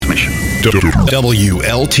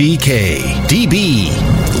WLTK DB.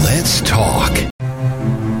 Let's talk.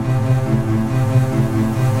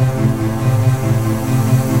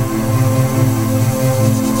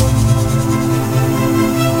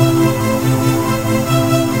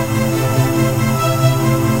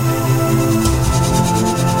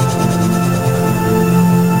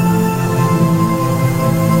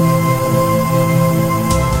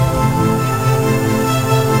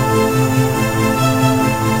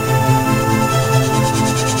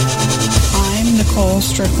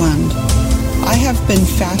 Strickland. I have been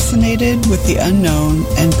fascinated with the unknown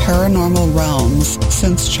and paranormal realms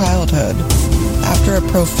since childhood. After a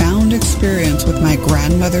profound experience with my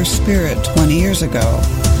grandmother's spirit 20 years ago,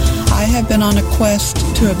 I have been on a quest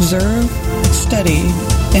to observe, study,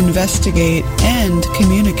 investigate, and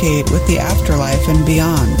communicate with the afterlife and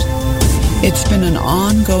beyond. It's been an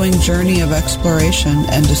ongoing journey of exploration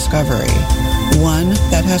and discovery, one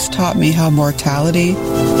that has taught me how mortality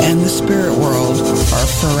and the spirit world are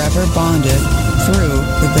forever bonded through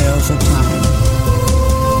the veils of time.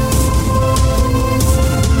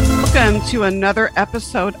 Welcome to another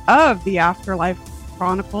episode of the Afterlife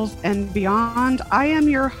Chronicles and Beyond. I am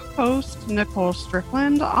your host, Nicole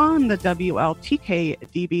Strickland, on the WLTK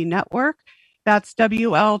DB network. That's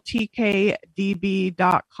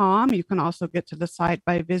WLTKDB.com. You can also get to the site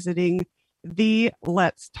by visiting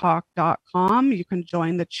theletstalk.com. You can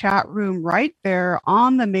join the chat room right there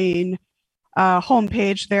on the main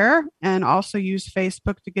homepage there, and also use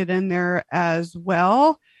Facebook to get in there as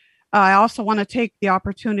well. I also want to take the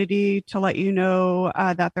opportunity to let you know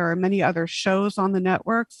that there are many other shows on the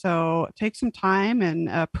network, so take some time and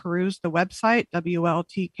peruse the website,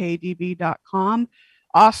 WLTKDB.com.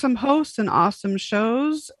 Awesome hosts and awesome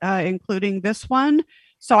shows, including this one.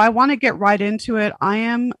 So I want to get right into it. I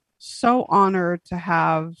am so honored to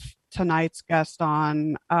have tonight's guest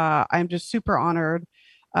on. I'm just super honored.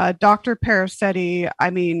 Dr. Parisetti,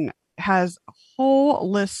 has a whole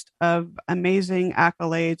list of amazing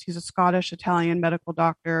accolades. He's a Scottish-Italian medical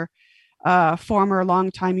doctor, former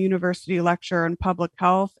longtime university lecturer in public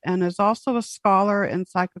health, and is also a scholar in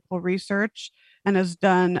psychical research and has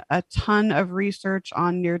done a ton of research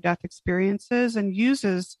on near-death experiences and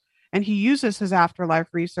he uses his afterlife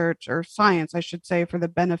research, or science, I should say, for the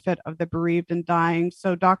benefit of the bereaved and dying.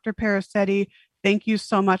 So, Dr. Parisetti, thank you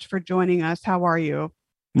so much for joining us. How are you?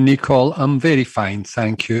 Nicole, I'm very fine,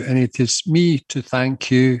 thank you. And it is me to thank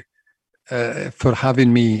you for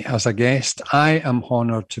having me as a guest. I am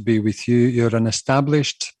honored to be with you. You're an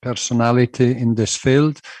established personality in this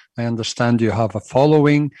field. I understand you have a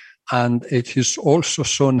following. And it is also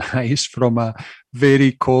so nice from a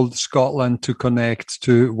very cold Scotland to connect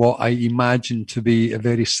to what I imagine to be a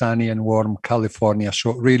very sunny and warm California.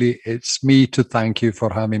 So really, it's me to thank you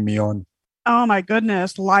for having me on. Oh my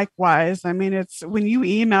goodness. Likewise. It's when you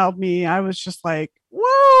emailed me, I was just like,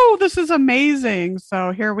 whoa, this is amazing.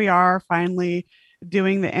 So here we are finally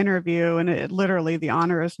doing the interview, and the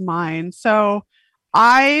honor is mine. So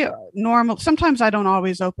sometimes I don't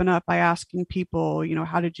always open up by asking people,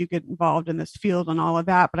 how did you get involved in this field and all of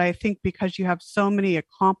that? But I think because you have so many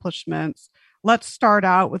accomplishments, let's start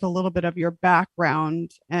out with a little bit of your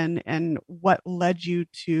background and what led you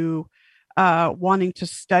to wanting to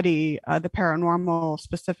study the paranormal,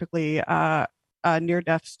 specifically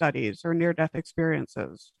near-death studies or near-death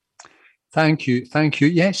experiences. Thank you.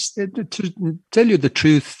 Yes, to tell you the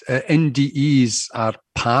truth, NDEs are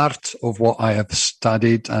part of what I have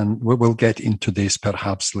studied, and we will get into this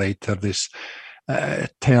perhaps later, this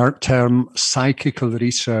term psychical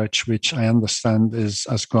research, which I understand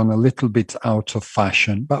has gone a little bit out of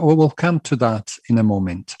fashion, but we will come to that in a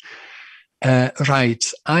moment. Right,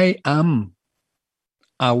 I am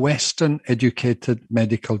a Western-educated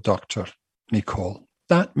medical doctor, Nicole.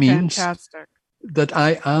 That means fantastic. That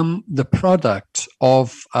I am the product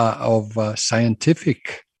of a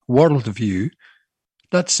scientific worldview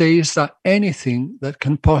that says that anything that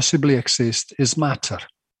can possibly exist is matter.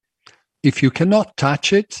 If you cannot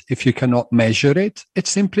touch it, if you cannot measure it, it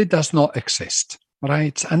simply does not exist,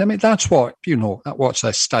 right? And that's what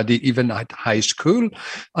I studied even at high school,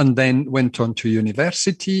 and then went on to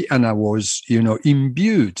university, and I was,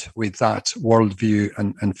 imbued with that worldview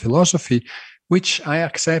and philosophy, which I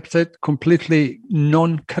accepted completely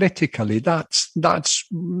non-critically.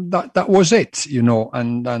 That was it,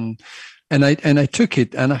 and I took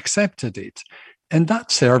it and accepted it, and that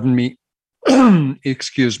served me.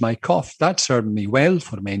 Excuse my cough. That served me well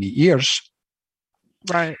for many years,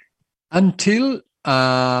 right? Until,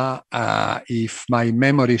 if my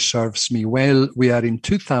memory serves me well, we are in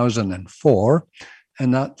 2004,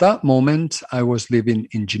 and at that moment I was living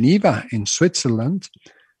in Geneva, in Switzerland.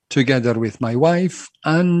 together with my wife,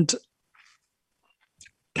 and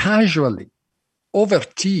casually, over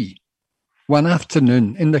tea, one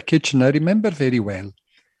afternoon in the kitchen, I remember very well,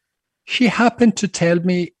 she happened to tell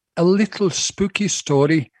me a little spooky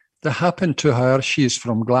story that happened to her. She is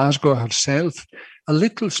from Glasgow herself. A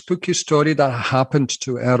little spooky story that happened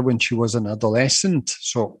to her when she was an adolescent.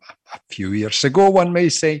 So a few years ago, one may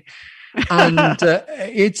say. And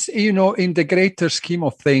it's, in the greater scheme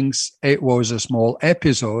of things, it was a small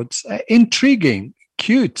episode. Intriguing,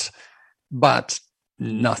 cute, but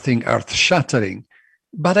nothing earth-shattering.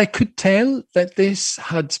 But I could tell that this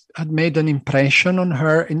had made an impression on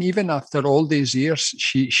her. And even after all these years,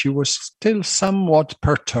 she was still somewhat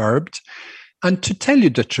perturbed. And to tell you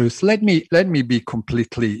the truth, let me be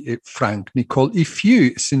completely frank, Nicole. If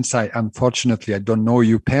you, since unfortunately I don't know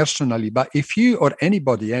you personally, but if you or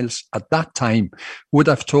anybody else at that time would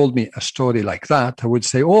have told me a story like that, I would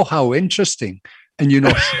say, "Oh, how interesting." And,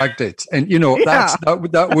 shrugged it. And, Yeah.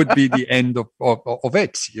 that would be the end of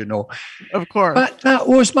it, Of course. But that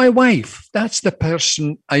was my wife. That's the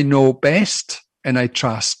person I know best and I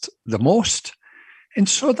trust the most. And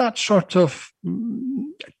so that sort of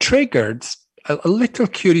triggered a little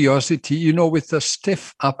curiosity, with the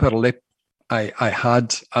stiff upper lip I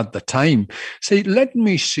had at the time. Say, let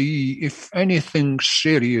me see if anything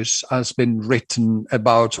serious has been written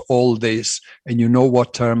about all this. And you know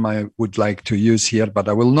what term I would like to use here, but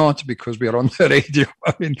I will not because we're on the radio.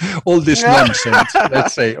 I mean, all this nonsense,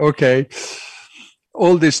 let's say, okay,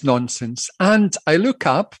 all this nonsense. And I look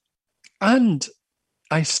up and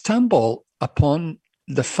I stumble upon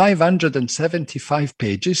the 575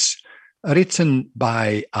 pages written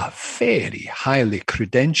by a very highly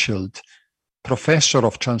credentialed professor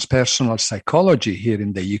of transpersonal psychology here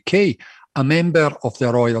in the UK, a member of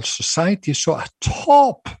the Royal Society, so a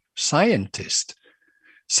top scientist,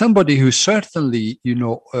 somebody who certainly,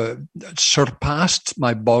 surpassed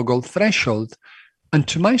my boggle threshold. And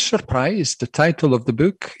to my surprise, the title of the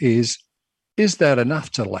book is There an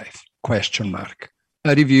Afterlife? ?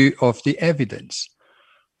 A review of the evidence.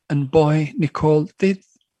 And boy, Nicole, did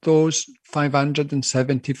those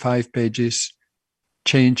 575 pages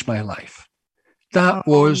change my life. That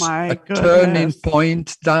was a turning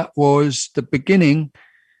point. That was the beginning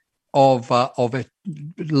of a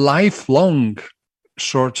lifelong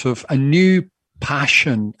sort of a new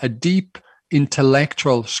passion, a deep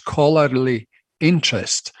intellectual, scholarly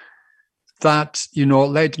interest that,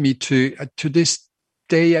 led me to this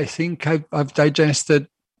day. I think I've digested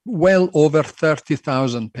well over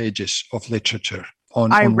 30,000 pages of literature on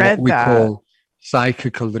what we call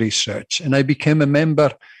psychical research. And I became a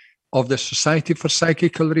member of the Society for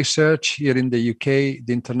Psychical Research here in the UK,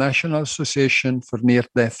 the International Association for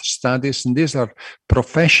Near-Death Studies. And these are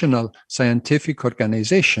professional scientific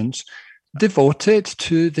organizations devoted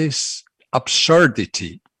to this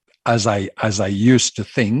absurdity, as I used to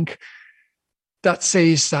think, that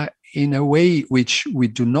says that in a way which we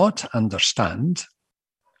do not understand,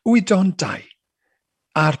 we don't die.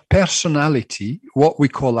 Our personality, what we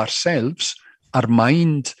call ourselves, our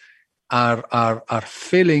mind, our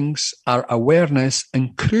feelings, our awareness,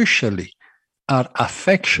 and crucially, our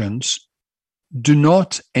affections do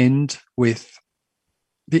not end with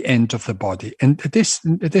the end of the body. And this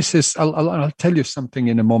is, I'll tell you something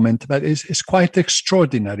in a moment, but it's quite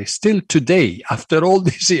extraordinary. Still today, after all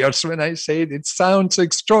these years, when I say it, it sounds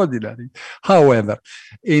extraordinary. However,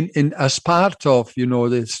 in as part of,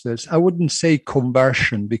 this, I wouldn't say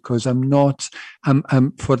conversion, because I'm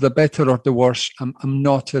for the better or the worse, I'm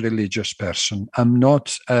not a religious person. I'm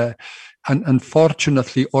not, and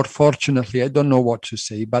unfortunately or fortunately, I don't know what to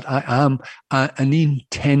say, but I am an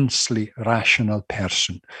intensely rational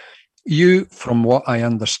person. You, from what I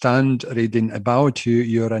understand, reading about you,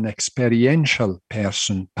 you're an experiential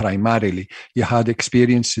person primarily. You had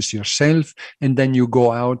experiences yourself, and then you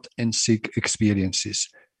go out and seek experiences.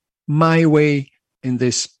 My way in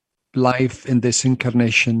this life, in this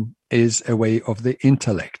incarnation, is a way of the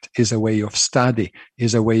intellect, is a way of study,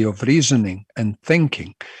 is a way of reasoning and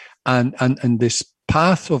thinking. And this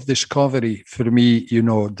path of discovery for me,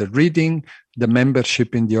 the reading, the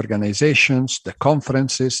membership in the organizations, the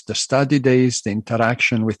conferences, the study days, the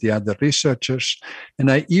interaction with the other researchers.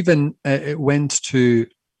 And I even went to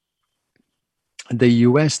the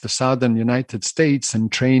US, the Southern United States,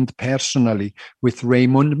 and trained personally with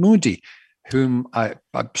Raymond Moody, whom I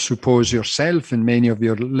suppose yourself and many of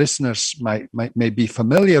your listeners may be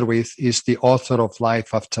familiar with, is the author of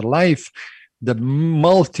Life After Life, the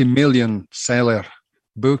multi-million seller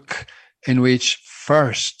book in which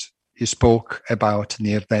first he spoke about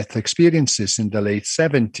near-death experiences in the late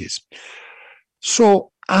 70s.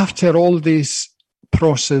 So after all this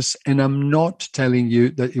process, and I'm not telling you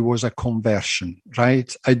that it was a conversion,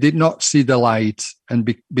 right? I did not see the light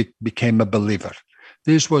and became a believer.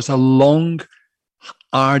 This was a long,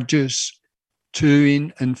 arduous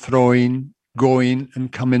to-ing and fro-ing, going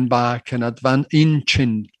and coming back and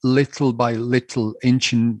inching little by little,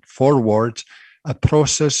 inching forward, a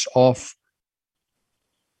process of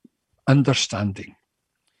understanding.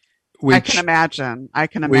 I can imagine.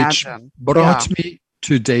 Which brought me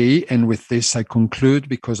today, and with this I conclude,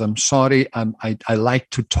 because I'm sorry, I like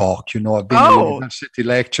to talk. I've been a university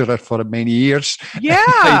lecturer for many years.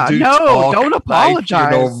 Yeah, don't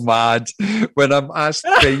apologize. Mad. When I'm asked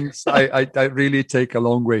things, I really take a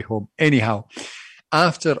long way home. Anyhow,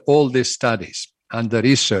 after all these studies and the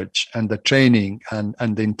research and the training and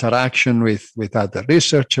the interaction with other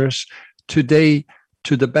researchers, today,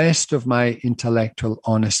 to the best of my intellectual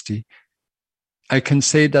honesty, I can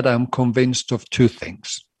say that I'm convinced of two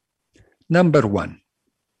things. Number one,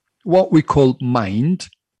 what we call mind,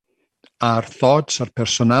 our thoughts, our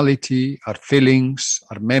personality, our feelings,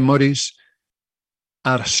 our memories,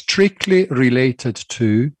 are strictly related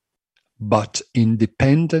to, but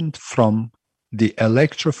independent from, the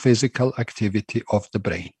electrophysical activity of the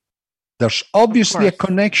brain. There's obviously a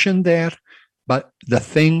connection there, but the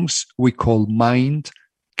things we call mind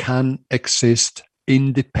can exist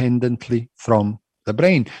independently from the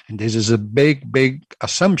brain. And this is a big, big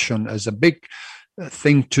assumption, as a big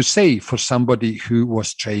thing to say for somebody who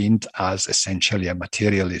was trained as essentially a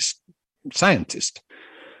materialist scientist.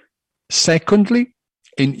 Secondly,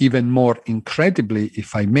 and even more incredibly,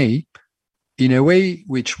 if I may, in a way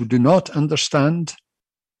which we do not understand,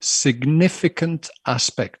 significant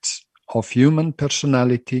aspects of human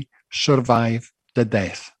personality survive the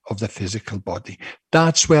death of the physical body.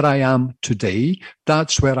 That's where I am today.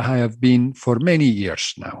 That's where I have been for many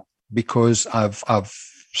years now, because I've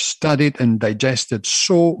studied and digested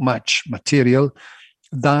so much material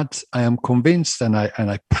that I am convinced, and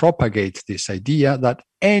I propagate this idea, that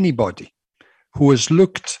anybody who has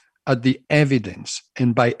looked at the evidence,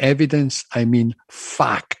 and by evidence I mean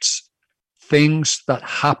facts, things that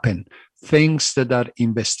happen, things that are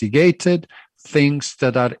investigated, things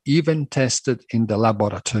that are even tested in the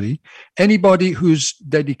laboratory, anybody who's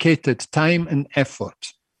dedicated time and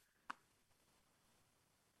effort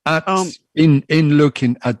in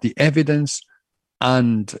looking at the evidence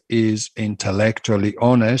and is intellectually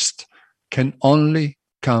honest, can only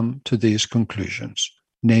come to these conclusions.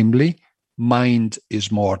 Namely, mind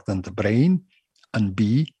is more than the brain, and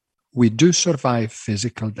B, we do survive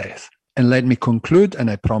physical death. And let me conclude,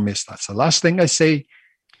 and I promise that's the last thing I say.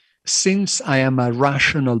 Since I am a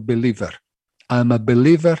rational believer, I'm a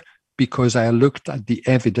believer because I looked at the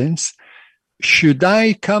evidence. Should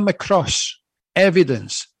I come across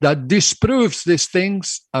evidence that disproves these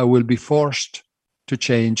things, I will be forced to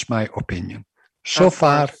change my opinion. So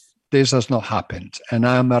far, this has not happened, and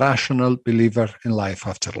I am a rational believer in life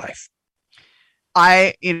after life.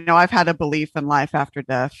 I've had a belief in life after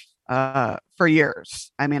death for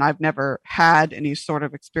years. I mean, I've never had any sort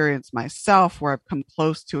of experience myself where I've come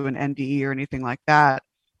close to an NDE or anything like that.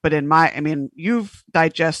 But you've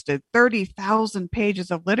digested 30,000 pages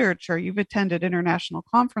of literature. You've attended international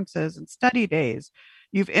conferences and study days.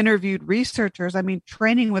 You've interviewed researchers.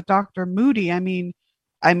 Training with Dr. Moody.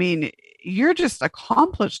 You're just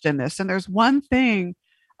accomplished in this. And there's one thing,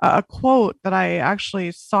 a quote that I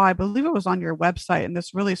actually saw, I believe it was on your website, and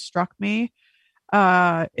this really struck me. We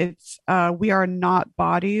are not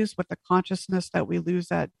bodies with the consciousness that we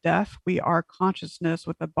lose at death. We are consciousness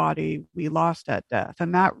with the body we lost at death.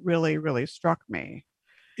 And that really, really struck me.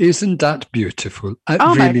 Isn't that beautiful?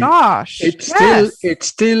 My gosh. It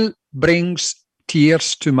still brings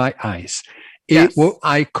tears to my eyes. Yes.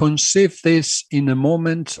 I conceive this in a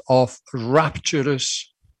moment of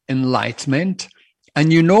rapturous enlightenment.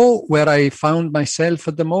 And you know where I found myself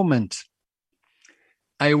at the moment?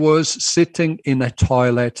 I was sitting in a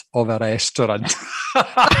toilet of a restaurant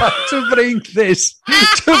to bring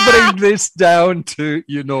this down to,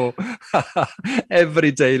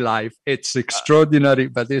 everyday life. It's extraordinary,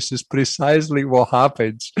 but this is precisely what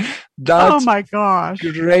happens. That, oh my gosh.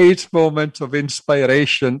 Great moment of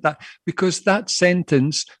inspiration, because that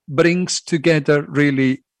sentence brings together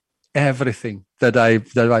really everything that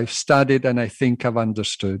I've studied and I think I've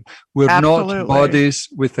understood. We're Absolutely. Not bodies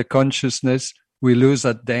with a consciousness we lose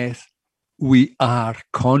at death. We are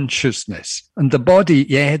consciousness. And the body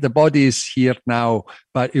is here now,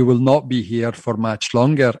 but it will not be here for much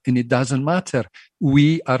longer. And it doesn't matter.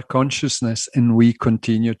 We are consciousness and we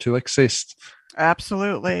continue to exist.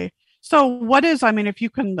 Absolutely. So what is, if you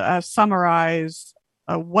can summarize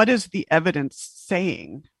what is the evidence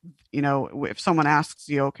saying? If someone asks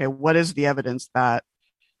you, okay, what is the evidence that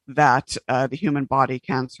the human body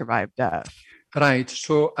can survive death? Right.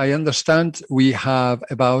 So I understand we have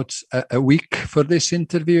about a week for this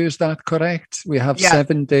interview. Is that correct? We have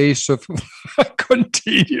 7 days of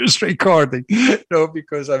continuous recording. No,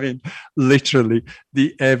 because literally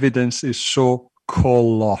the evidence is so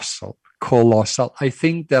colossal. I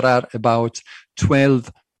think there are about 12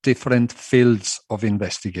 different fields of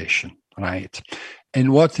investigation, right?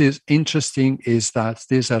 And what is interesting is that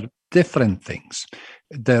these are different things.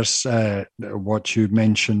 There's what you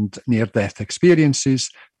mentioned, near-death experiences.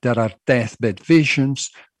 There are deathbed visions.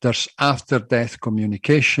 There's after-death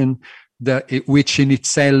communication, which in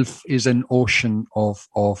itself is an ocean of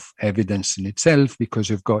evidence in itself, because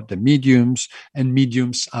you've got the mediums, and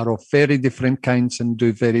mediums are of very different kinds and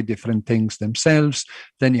do very different things themselves.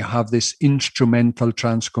 Then you have this instrumental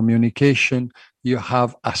transcommunication. You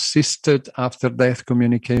have assisted after-death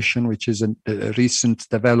communication, which is a recent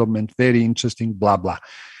development, very interesting, blah, blah.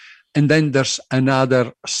 And then there's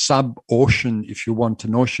another sub-ocean, if you want,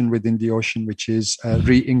 an ocean within the ocean, which is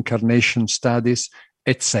reincarnation studies,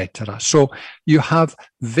 etc. So you have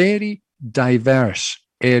very diverse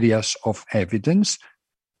areas of evidence.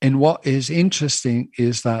 And what is interesting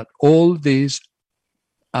is that all these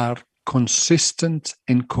are consistent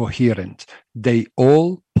and coherent. They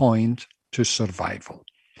all point to survival.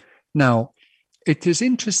 Now, it is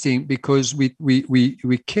interesting because we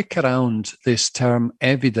kick around this term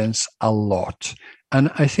evidence a lot. And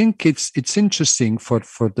I think it's interesting for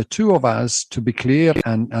the two of us to be clear,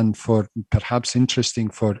 and for perhaps interesting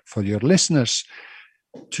for your listeners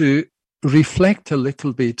to reflect a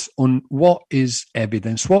little bit on what is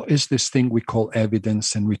evidence. What is this thing we call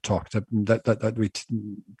evidence, and we talk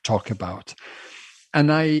about.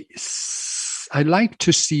 And I like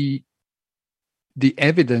to see the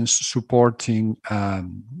evidence supporting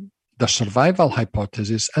the survival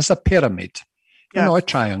hypothesis as a pyramid, a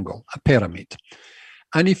triangle, a pyramid.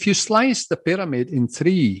 And if you slice the pyramid in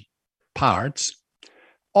 3 parts,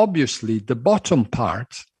 obviously the bottom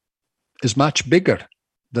part is much bigger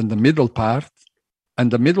than the middle part,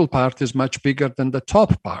 and the middle part is much bigger than the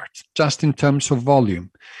top part, just in terms of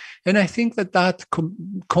volume. And I think that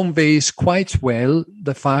conveys quite well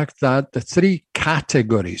the fact that the 3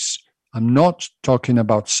 categories, I'm not talking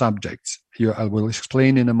about subjects, I will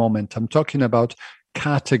explain in a moment, I'm talking about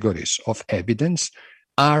categories of evidence,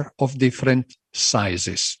 are of different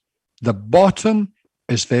sizes. The bottom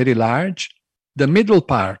is very large, the middle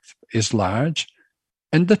part is large,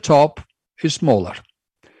 and the top is smaller.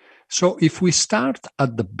 So if we start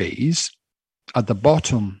at the base, at the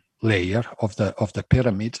bottom layer of the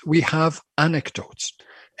pyramid, we have anecdotes.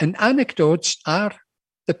 And anecdotes are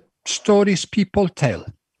the stories people tell,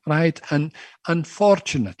 right? And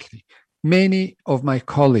unfortunately, many of my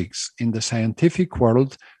colleagues in the scientific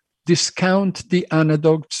world discount the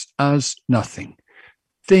anecdotes as nothing.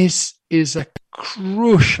 This is a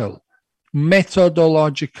crucial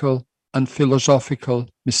methodological and philosophical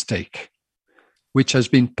mistake, which has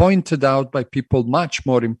been pointed out by people much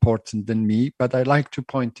more important than me, but I like to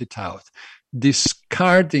point it out.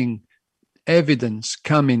 Discarding evidence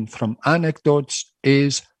coming from anecdotes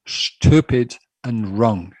is stupid and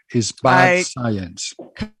wrong, is bad science.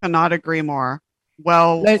 Cannot agree more.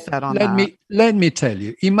 Well said on that. Let me tell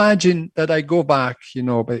you, imagine that I go back,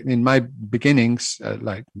 in my beginnings,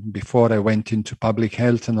 like before I went into public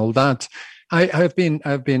health and all that, I've been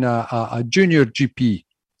a junior GP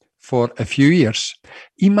for a few years.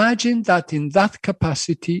 Imagine that in that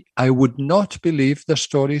capacity, I would not believe the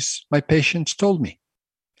stories my patients told me.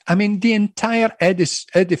 I mean, the entire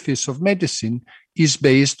edifice of medicine is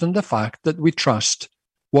based on the fact that we trust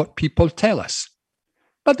what people tell us.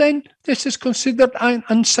 But then this is considered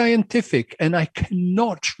unscientific, and I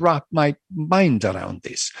cannot wrap my mind around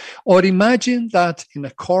this. Or imagine that in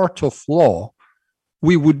a court of law,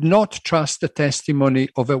 we would not trust the testimony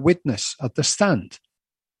of a witness at the stand.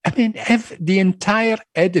 I mean, the entire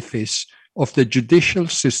edifice of the judicial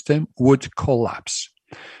system would collapse.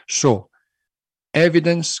 So,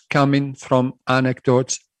 evidence coming from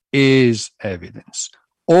anecdotes is evidence.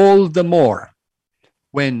 All the more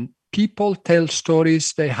when people tell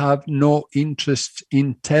stories they have no interest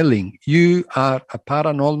in telling. You are a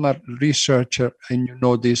paranormal researcher and you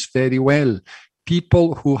know this very well.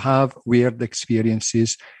 People who have weird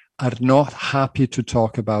experiences are not happy to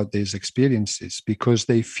talk about these experiences because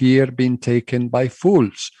they fear being taken by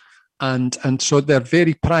fools. And so they're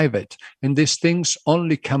very private. And these things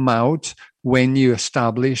only come out when you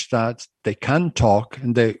establish that they can talk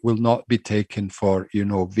and they will not be taken for,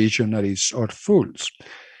 visionaries or fools.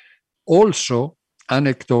 Also,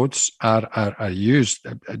 anecdotes are used,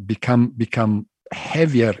 become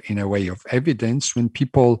heavier in a way of evidence when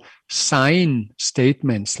people sign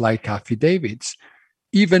statements like affidavits,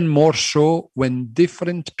 even more so when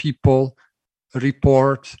different people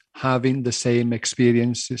report having the same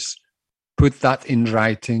experiences, put that in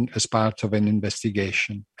writing as part of an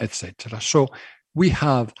investigation, etc. So we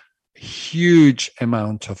have huge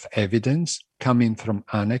amount of evidence coming from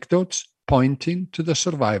anecdotes pointing to the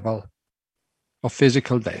survival of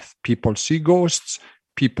physical death. People see ghosts,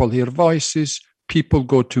 people hear voices, people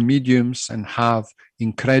go to mediums and have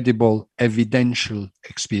incredible evidential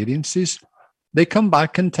experiences. They come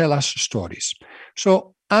back and tell us stories.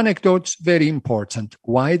 So anecdotes, very important.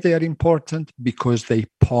 Why they are important? Because they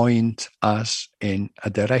point us in a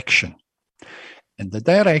direction. And the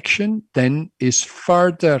direction then is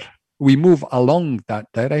further, we move along that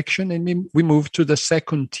direction and we move to the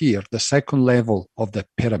second tier, the second level of the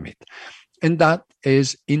pyramid. And that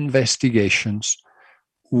is investigations.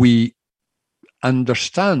 We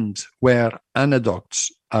understand where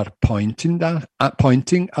anecdotes are pointing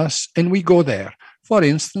us, and we go there. For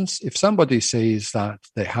instance, if somebody says that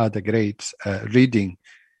they had a great reading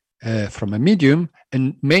from a medium,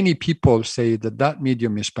 and many people say that that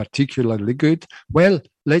medium is particularly good, well,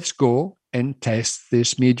 let's go and test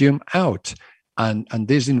this medium out. And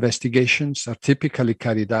these investigations are typically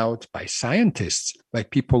carried out by scientists, by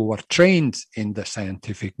people who are trained in the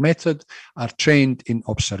scientific method, are trained in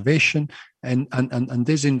observation, and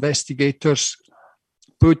these investigators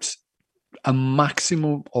put a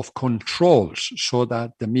maximum of controls so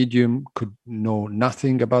that the medium could know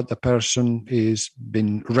nothing about the person is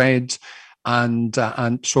been read, and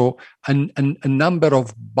so a number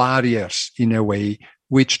of barriers in a way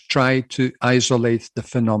which try to isolate the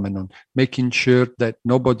phenomenon, making sure that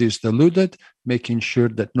nobody is deluded, making sure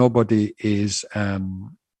that nobody is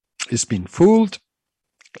being fooled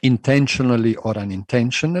intentionally or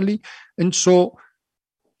unintentionally. And so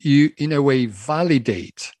you, in a way,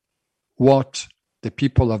 validate what the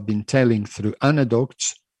people have been telling through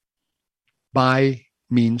anecdotes by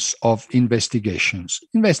means of investigations.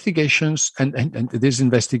 Investigations, and these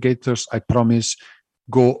investigators, I promise,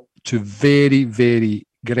 go to very, very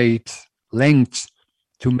great lengths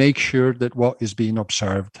to make sure that what is being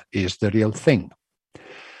observed is the real thing.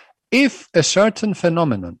 If a certain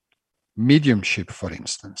phenomenon, mediumship, for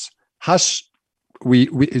instance,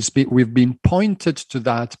 we've been pointed to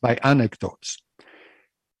that by anecdotes,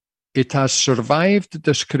 it has survived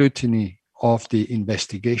the scrutiny of the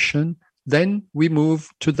investigation, then we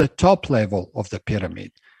move to the top level of the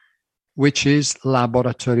pyramid, which is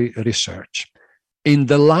laboratory research. In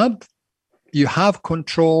the lab, you have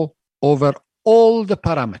control over all the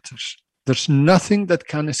parameters. There's nothing that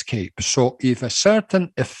can escape. So if a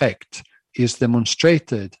certain effect is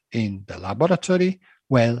demonstrated in the laboratory,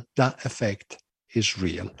 well, that effect is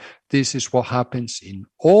real. This is what happens in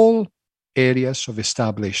all areas of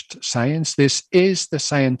established science. This is the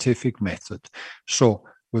scientific method. So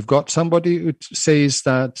we've got somebody who says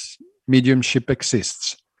that mediumship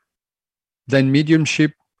exists. Then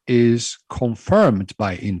mediumship is confirmed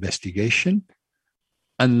by investigation.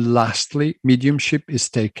 And lastly, mediumship is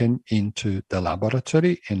taken into the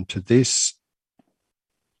laboratory. Into this,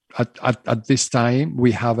 at this time,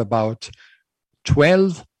 we have about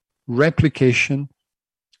 12 replication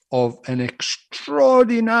of an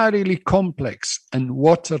extraordinarily complex and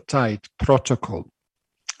watertight protocol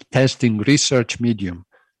testing research medium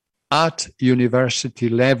at university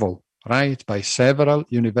level, right, by several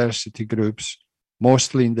university groups,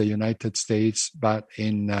 mostly in the United States, but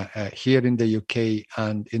here in the UK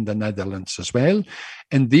and in the Netherlands as well.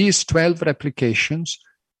 And these 12 replications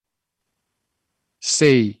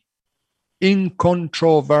say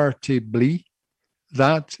incontrovertibly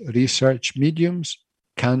that research mediums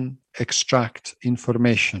can extract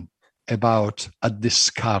information about a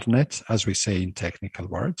discarnate, as we say in technical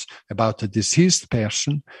words, about a deceased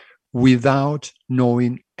person without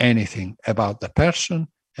knowing anything about the person,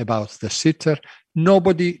 about the sitter.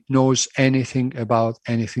 Nobody knows anything about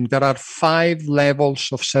anything. There are 5 levels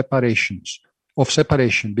of separation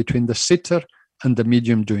between the sitter and the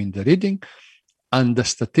medium doing the reading, and the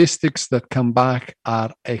statistics that come back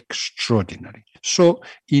are extraordinary. So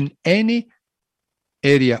in any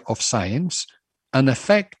area of science, an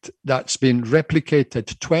effect that's been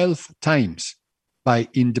replicated 12 times by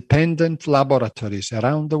independent laboratories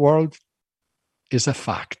around the world is a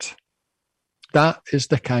fact. That is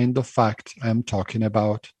the kind of fact I'm talking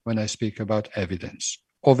about when I speak about evidence.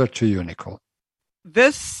 Over to you, Nicole.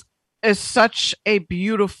 This is such a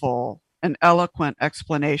beautiful an eloquent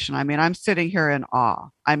explanation. I mean, I'm sitting here in awe.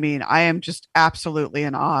 I mean, I am just absolutely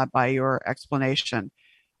in awe by your explanation.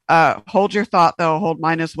 Hold your thought, though. Hold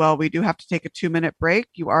mine as well. We do have to take a 2-minute break.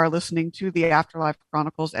 You are listening to the Afterlife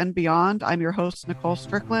Chronicles and Beyond. I'm your host, Nicole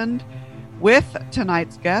Strickland, with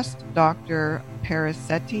tonight's guest, Dr.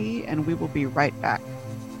 Parisetti, and we will be right back.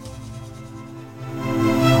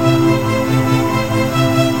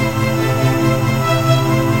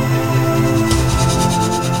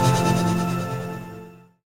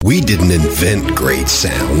 We didn't invent great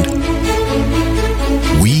sound.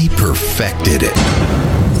 We perfected it.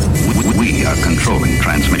 We are controlling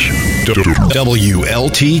transmission.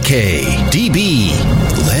 WLTK DB.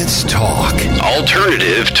 Let's talk.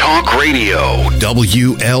 Alternative Talk Radio.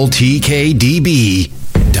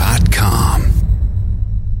 WLTKDB.com.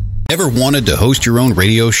 Ever wanted to host your own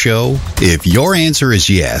radio show? If your answer is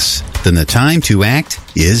yes, then the time to act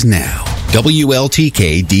is now.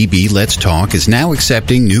 WLTK DB Let's Talk is now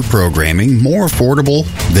accepting new programming more affordable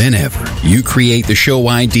than ever. You create the show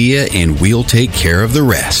idea and we'll take care of the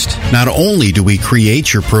rest. Not only do we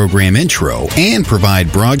create your program intro and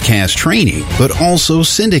provide broadcast training, but also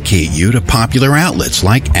syndicate you to popular outlets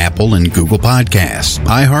like Apple and Google Podcasts,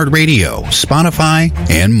 iHeartRadio, Spotify,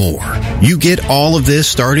 and more. You get all of this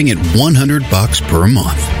starting at $100 per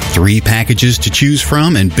month. 3 packages to choose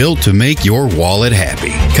from and built to make your wallet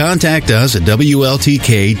happy. Contact us at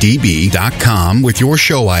WLTKDB.com with your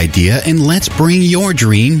show idea and let's bring your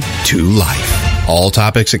dream to life. All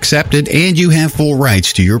topics accepted and you have full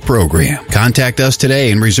rights to your program. Contact us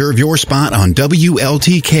today and reserve your spot on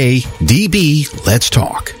WLTKDB Let's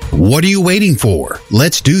Talk. What are you waiting for?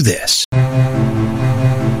 Let's do this.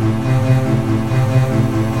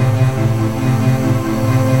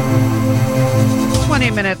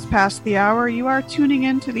 20 minutes past the hour. You are tuning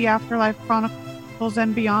in to the Afterlife Chronicles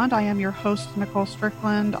and Beyond. I am your host, Nicole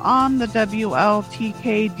Strickland, on the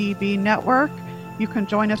WLTKDB network. You can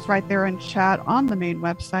join us right there and chat on the main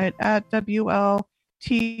website at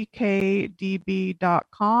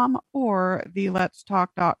WLTKDB.com or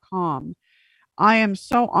theletstalk.com. I am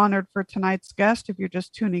so honored for tonight's guest. If you're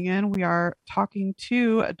just tuning in, we are talking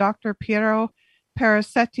to Dr. Piero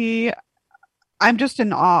Parisetti. I'm just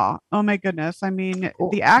in awe. Oh my goodness. I mean,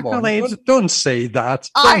 the accolades. Don't say that.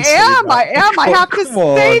 I am. I have to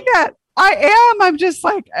say that. I am. I'm just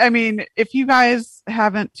like, I mean, if you guys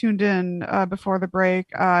haven't tuned in before the break,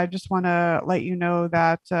 I just want to let you know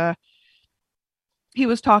that he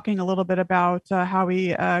was talking a little bit about how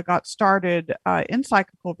he got started in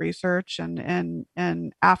psychical research and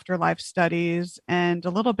afterlife studies, and a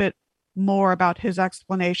little bit more about his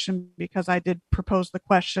explanation, because I did propose the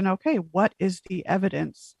question, okay, what is the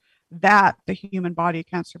evidence that the human body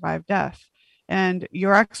can survive death? And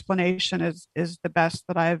your explanation is the best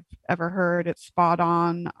that I've ever heard. It's spot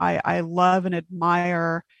on. I love and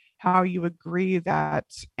admire how you agree that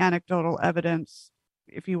anecdotal evidence,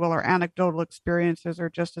 if you will, or anecdotal experiences are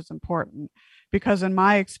just as important. Because in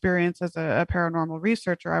my experience as a paranormal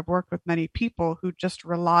researcher, I've worked with many people who just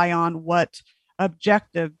rely on what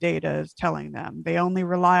objective data is telling them. They only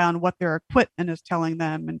rely on what their equipment is telling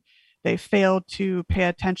them, and they fail to pay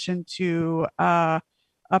attention to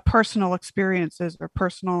personal experiences or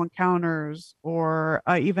personal encounters or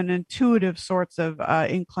even intuitive sorts of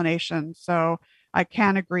inclinations. So I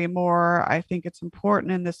can't agree more. I think it's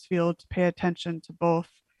important in this field to pay attention to both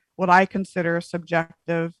what I consider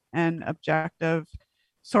subjective and objective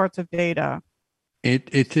sorts of data.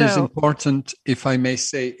 It is important, if I may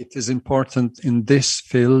say, it is important in this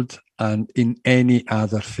field and in any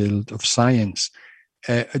other field of science.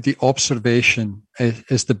 The observation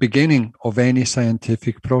is the beginning of any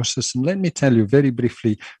scientific process. And let me tell you very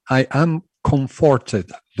briefly, I am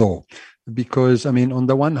comforted, though, because, I mean, on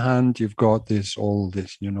the one hand, you've got the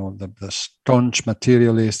staunch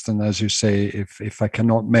materialist, and as you say, if I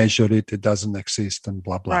cannot measure it, it doesn't exist, and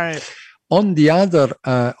blah, blah. Right. On the other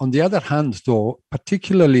hand, though,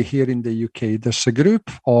 particularly here in the UK, there's a group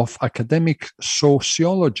of academic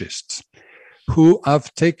sociologists who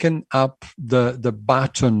have taken up the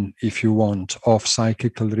baton, if you want, of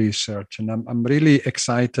psychical research. And I'm really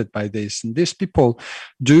excited by this. And these people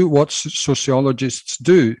do what sociologists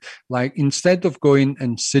do. Like, instead of going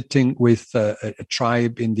and sitting with a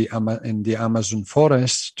tribe in the Amazon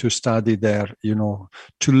forest to study their,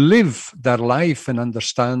 to live their life and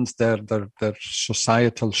understand their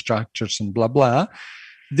societal structures and blah, blah,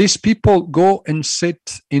 these people go and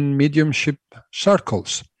sit in mediumship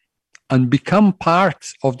circles and become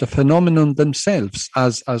part of the phenomenon themselves.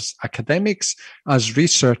 As academics, as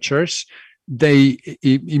researchers, they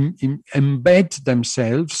embed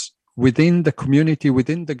themselves within the community,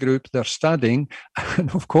 within the group they're studying.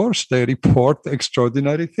 And of course, they report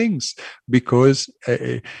extraordinary things because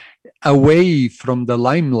away from the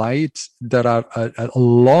limelight, there are a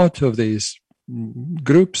lot of these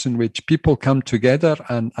groups in which people come together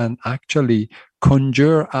and actually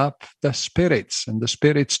conjure up the spirits, and the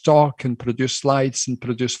spirits talk and produce lights and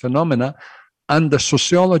produce phenomena. And the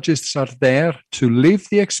sociologists are there to live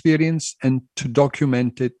the experience and to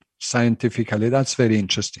document it scientifically. That's very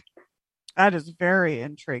interesting. That is very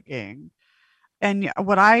intriguing. And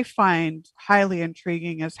what I find highly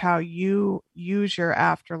intriguing is how you use your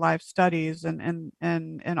afterlife studies and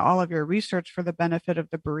all of your research for the benefit of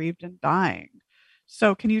the bereaved and dying.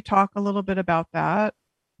 So can you talk a little bit about that?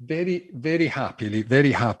 Very, very happily,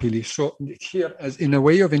 very happily. So here, as in a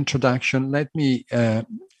way of introduction, let me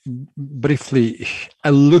briefly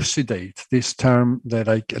elucidate this term that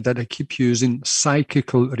I keep using,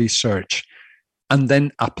 psychical research, and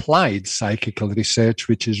then applied psychical research,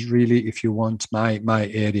 which is really, if you want, my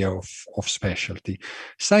area of specialty.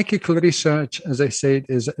 Psychical research, as I said,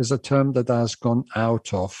 is a term that has gone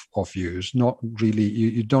out of use. Not really,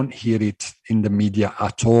 you don't hear it in the media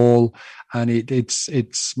at all, and it's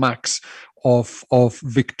smacks of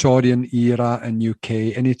Victorian era and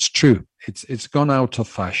UK, and it's true. It's gone out of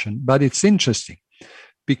fashion, but it's interesting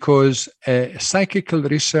because psychical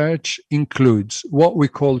research includes what we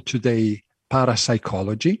call today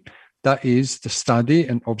parapsychology. That is the study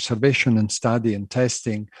and observation and study and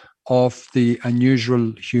testing of the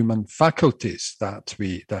unusual human faculties that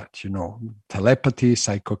telepathy,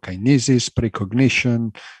 psychokinesis,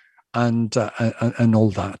 precognition, and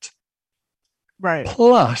all that. Right.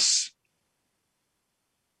 Plus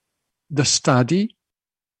the study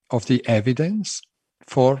of the evidence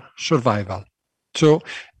for survival. So,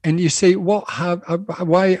 and you say,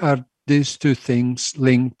 why are these two things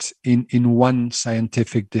linked in one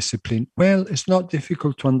scientific discipline? Well, it's not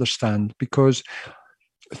difficult to understand because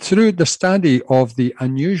through the study of the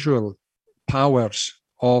unusual powers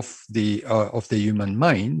of the human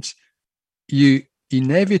mind, you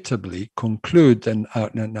inevitably conclude and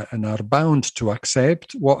are bound to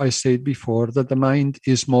accept what I said before, that the mind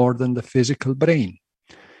is more than the physical brain.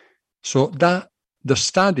 So that the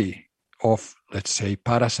study of, let's say,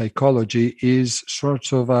 parapsychology is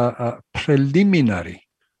sort of a preliminary,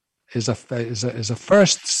 is a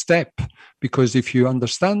first step, because if you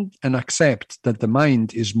understand and accept that the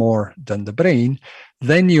mind is more than the brain,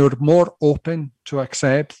 then you're more open to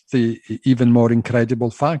accept the even more incredible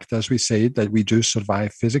fact, as we say, that we do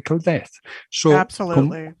survive physical death. So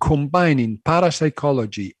absolutely, combining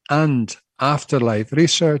parapsychology and afterlife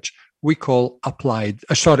research, we call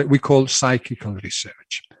psychical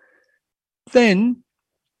research. Then,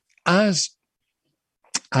 as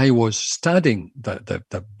I was studying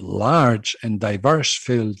the large and diverse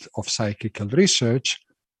field of psychical research,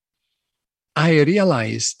 I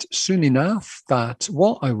realized soon enough that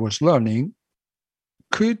what I was learning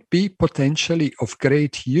could be potentially of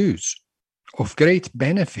great use, of great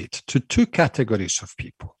benefit to two categories of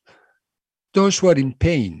people. Those who are in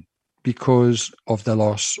pain because of the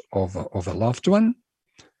loss of a loved one,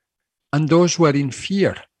 and those who are in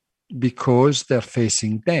fear because they're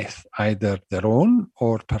facing death, either their own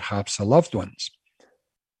or perhaps a loved one's.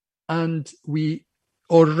 And we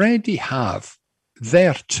already have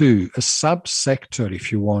there too a subsector,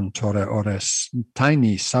 if you want, or a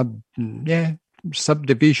tiny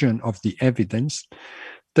subdivision of the evidence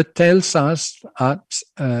that tells us that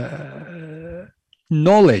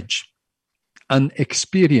knowledge and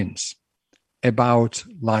experience about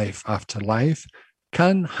life after life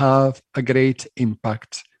can have a great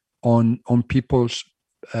impact on people's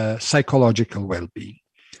psychological well-being.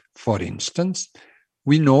 For instance,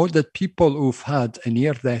 we know that people who've had a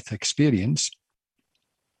near-death experience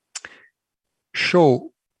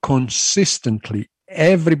show consistently,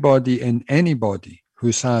 everybody and anybody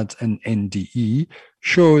who's had an NDE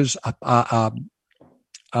shows a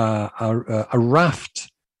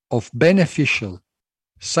raft of beneficial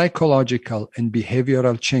psychological and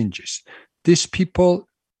behavioral changes. These people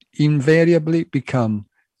invariably become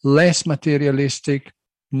less materialistic,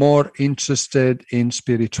 more interested in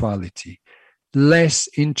spirituality, less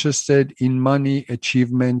interested in money,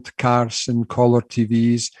 achievement, cars and color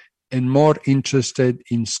TVs, and more interested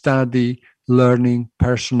in study, learning,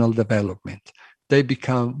 personal development. They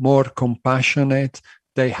become more compassionate.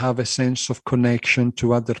 They have a sense of connection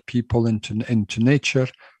to other people and to nature.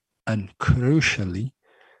 And crucially,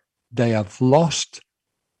 they have lost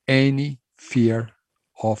any fear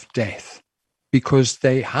of death, because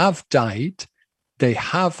they have died, they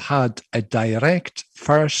have had a direct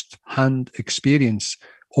first-hand experience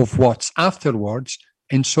of what's afterwards,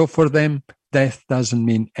 And so for them, death doesn't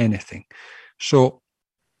mean anything. So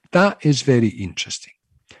that is very interesting.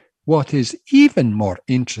 What is even more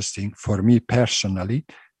interesting for me personally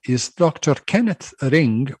is Dr. Kenneth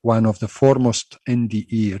Ring, one of the foremost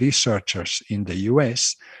NDE researchers in the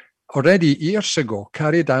US, already years ago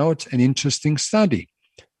carried out an interesting study.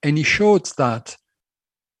 And he showed that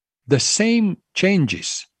the same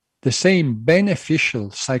changes, the same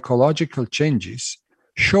beneficial psychological changes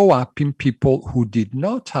show up in people who did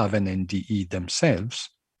not have an NDE themselves,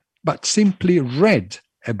 but simply read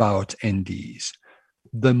about NDEs.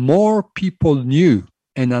 The more people knew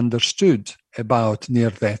and understood about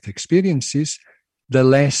near-death experiences, the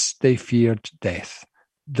less they feared death,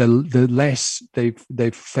 the less they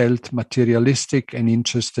felt materialistic and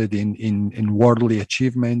interested in worldly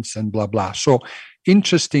achievements and blah, blah. So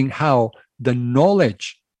interesting how the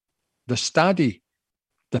knowledge, the study,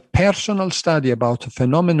 the personal study about a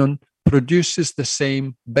phenomenon produces the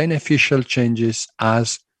same beneficial changes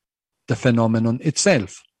as the phenomenon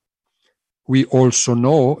itself. We also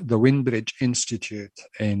know the Windbridge Institute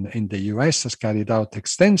in the US has carried out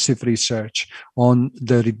extensive research on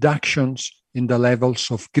the reductions in the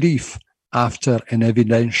levels of grief after an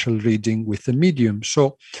evidential reading with a medium.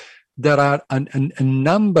 So there are a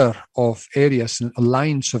number of areas and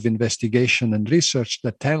lines of investigation and research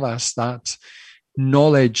that tell us that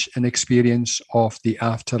knowledge and experience of the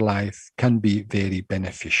afterlife can be very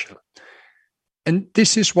beneficial. And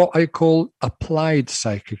this is what I call applied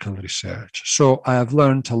psychical research. So I have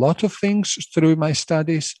learned a lot of things through my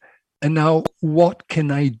studies. And now what can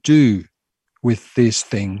I do with these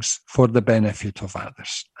things for the benefit of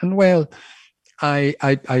others? And well, I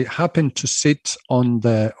happen to sit on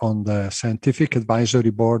the scientific advisory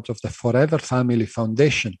board of the Forever Family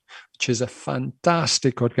Foundation, which is a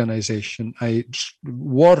fantastic organization. I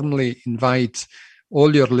warmly invite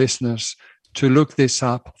all your listeners to look this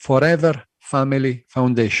up, Forever Family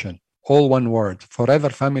Foundation, all one word,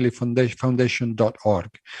 foreverfamilyfoundation.org,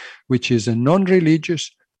 which is a non-religious,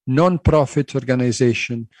 non-profit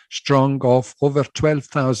organization strong of over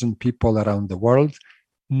 12,000 people around the world,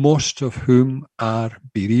 most of whom are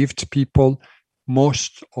bereaved people,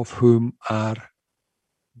 most of whom are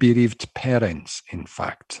bereaved parents, in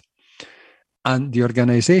fact. And the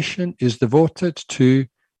organization is devoted to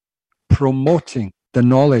promoting the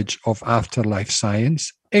knowledge of afterlife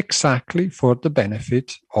science exactly for the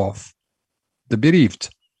benefit of the bereaved.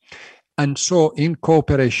 And so in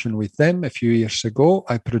cooperation with them, a few years ago,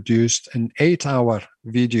 I produced an 8-hour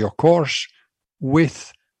video course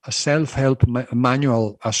with a self-help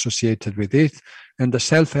manual associated with it. And the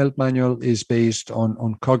self-help manual is based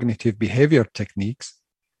on cognitive behavior techniques.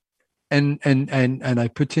 And I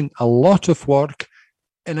put in a lot of work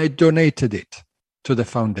and I donated it to the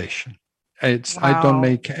foundation. Wow. I don't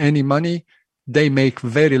make any money. They make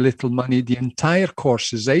very little money. The entire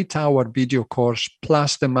course is 8-hour video course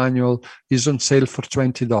plus the manual is on sale for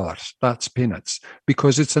 $20. That's peanuts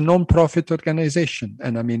because it's a non-profit organization.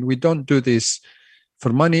 And I mean, we don't do this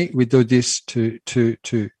for money. We do this to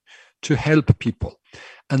help people.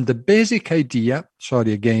 And the basic idea,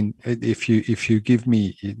 sorry, again, if you give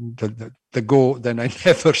me the go, then I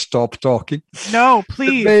never stop talking. No,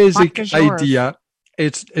 please. The basic idea,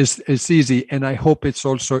 it's easy, and I hope it's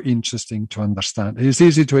also interesting to understand. It's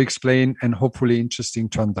easy to explain and hopefully interesting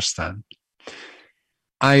to understand.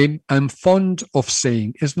 I'm fond of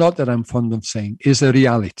saying, it's not that I'm fond of saying, is a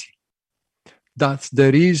reality that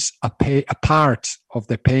there is a part of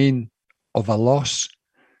the pain of a loss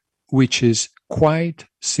which is quite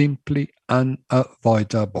simply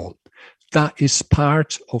unavoidable. That is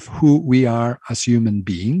part of who we are as human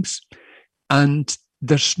beings. And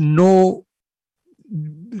there's no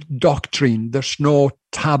doctrine, there's no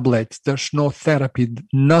tablet, there's no therapy.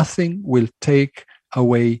 Nothing will take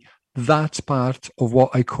away that part of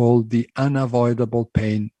what I call the unavoidable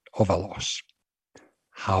pain of a loss.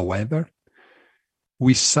 However,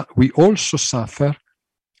 we also suffer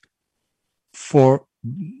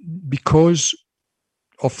because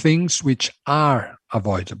of things which are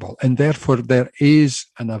avoidable, and therefore there is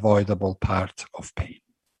an avoidable part of pain.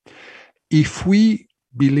 If we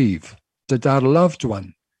believe that our loved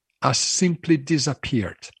one has simply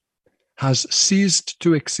disappeared, has ceased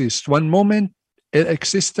to exist, one moment it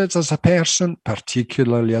existed as a person,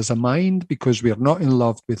 particularly as a mind, because we are not in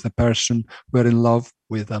love with a person, we're in love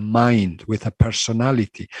with a mind, with a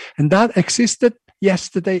personality. And that existed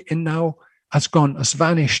yesterday and now has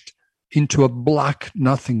vanished into a black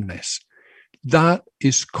nothingness. That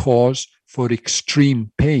is cause for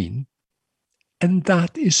extreme pain, and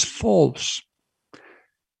that is false.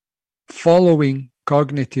 Following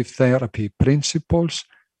cognitive therapy principles,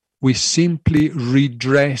 We simply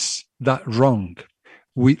redress that wrong.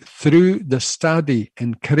 Through the study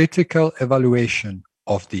and critical evaluation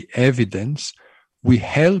of the evidence, we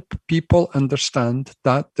help people understand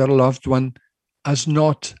that their loved one has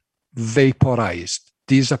not vaporized,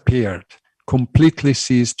 disappeared, completely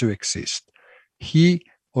ceased to exist. He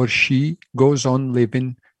or she goes on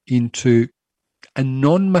living into a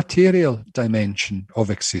non-material dimension of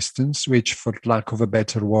existence, which, for lack of a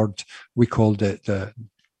better word, we call the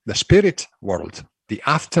spirit world, the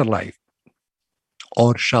afterlife,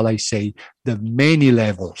 or shall I say, the many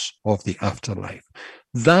levels of the afterlife.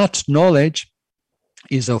 That knowledge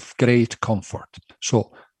is of great comfort.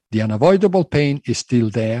 So the unavoidable pain is still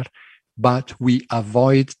there, but we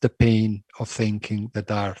avoid the pain of thinking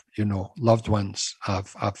that our, loved ones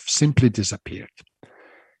have simply disappeared.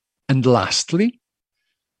 And lastly,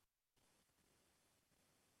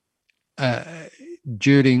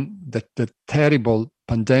 during the terrible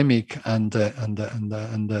pandemic and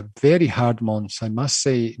the very hard months, I must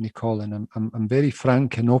say, Nicole, and I'm very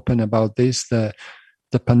frank and open about this,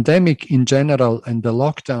 the pandemic in general and the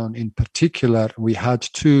lockdown in particular, we had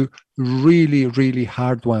two really, really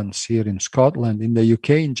hard ones here in Scotland, in the UK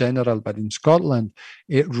in general, but in Scotland,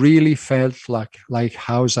 it really felt like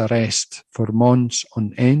house arrest for months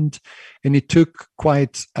on end. And it took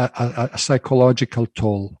quite a psychological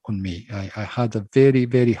toll on me. I had a very,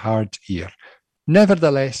 very hard year.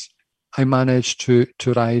 Nevertheless, I managed to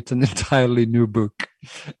write an entirely new book.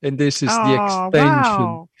 And this is the extension.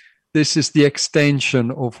 Wow. This is the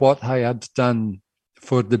extension of what I had done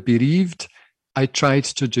for the bereaved. I tried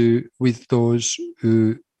to do with those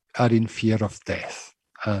who are in fear of death.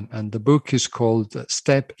 And the book is called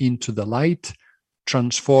Step into the Light,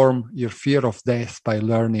 Transform Your Fear of Death by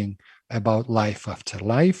Learning About Life After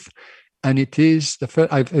Life. And it is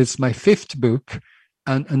it's my fifth book.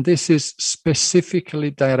 And this is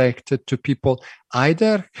specifically directed to people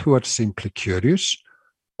either who are simply curious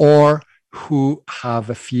or who have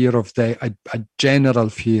a fear of death, a general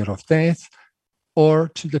fear of death, or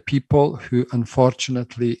to the people who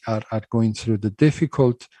unfortunately are going through the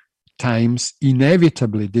difficult times,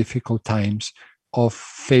 inevitably difficult times of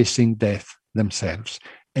facing death themselves.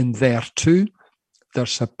 And there too,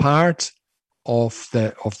 there's a part of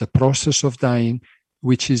the process of dying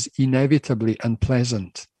which is inevitably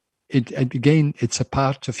unpleasant. It's a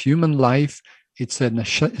part of human life. It's an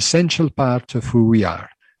essential part of who we are.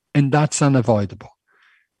 And that's unavoidable.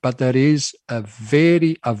 But there is a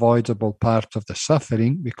very avoidable part of the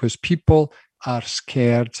suffering because people are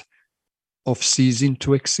scared of ceasing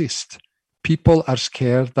to exist. People are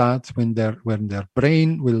scared that when their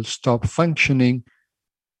brain will stop functioning,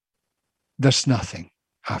 there's nothing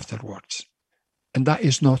afterwards. And that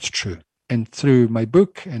is not true. And through my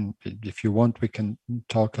book, and if you want, we can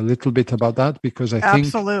talk a little bit about that because I think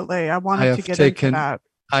absolutely, I wanted to get into that.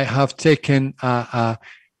 I have taken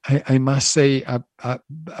I must say,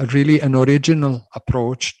 really an original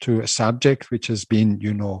approach to a subject which has been,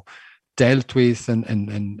 dealt with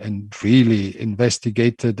and really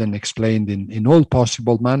investigated and explained in all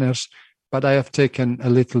possible manners. But I have taken a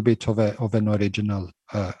little bit of an original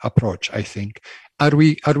approach, I think. Are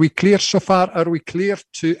we clear so far? Are we clear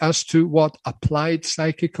as to what applied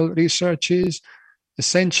psychical research is?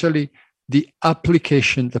 Essentially, the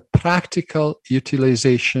application, the practical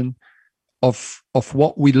utilization of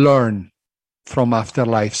what we learn from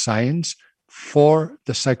afterlife science for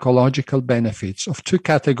the psychological benefits of two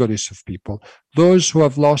categories of people, those who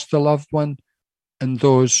have lost a loved one and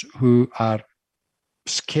those who are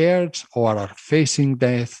scared or are facing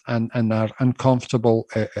death and are uncomfortable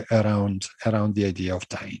around the idea of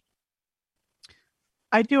dying.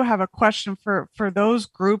 I do have a question for those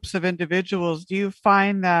groups of individuals. Do you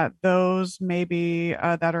find that those maybe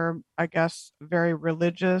that are, I guess, very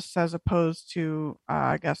religious as opposed to,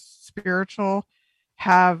 I guess, spiritual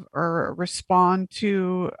have or respond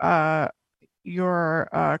to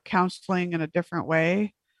your counseling in a different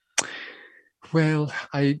way? Well,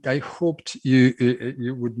 I hoped you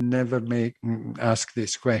would never ask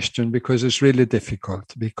this question because it's really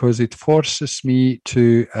difficult, because it forces me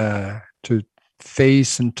to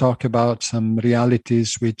face and talk about some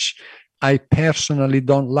realities which I personally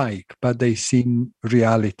don't like, but they seem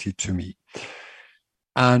reality to me.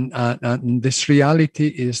 And this reality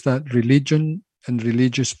is that religion and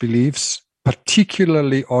religious beliefs,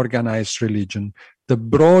 particularly organized religion, the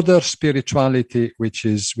broader spirituality which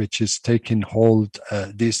is taking hold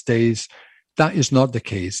these days, that is not the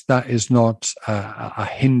case. That is not a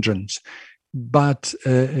hindrance, but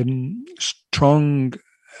strong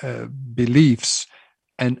beliefs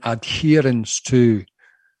and adherence to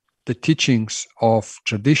the teachings of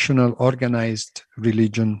traditional organized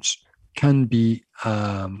religions can be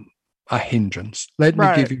a hindrance. Let me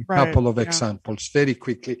give you a couple of examples very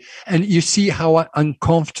quickly. And you see how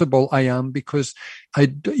uncomfortable I am, because I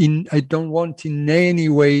don't want in any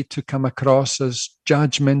way to come across as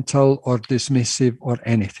judgmental or dismissive or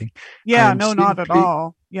anything. Yeah, no, not at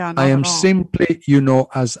all. Yeah, not I am at all. simply,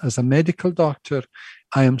 as a medical doctor,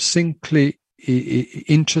 I am simply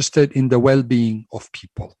interested in the well-being of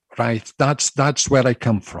people, right? That's where I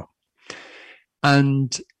come from.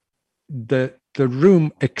 And the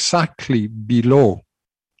room exactly below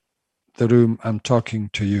the room I'm talking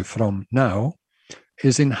to you from now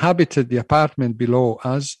is inhabited, the apartment below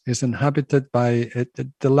us is inhabited by a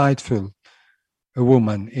delightful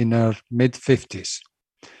woman in her mid-50s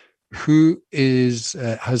who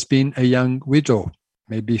has been a young widow,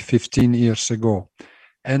 maybe 15 years ago,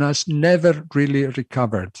 and has never really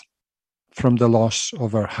recovered from the loss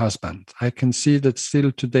of her husband. I can see that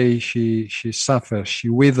still today she suffers, she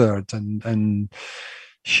withered, and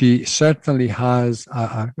she certainly has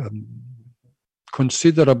a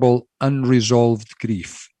considerable unresolved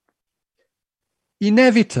grief.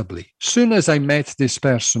 Inevitably, soon as I met this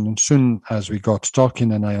person and soon as we got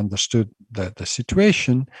talking and I understood the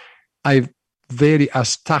situation, I very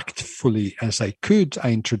as tactfully as I could,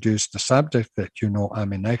 I introduced the subject that,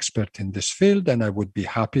 I'm an expert in this field and I would be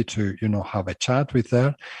happy to, have a chat with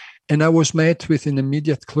her. And I was met with an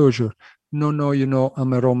immediate closure. No,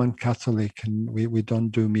 I'm a Roman Catholic and we don't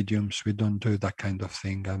do mediums. We don't do that kind of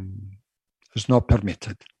thing. It's not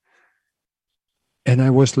permitted. And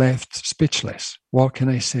I was left speechless. What can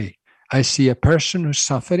I say? I see a person who's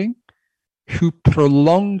suffering, who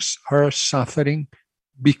prolongs her suffering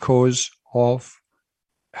because of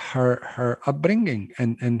her upbringing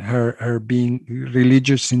and her being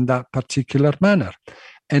religious in that particular manner.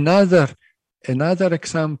 Another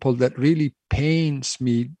example that really pains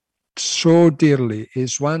me so dearly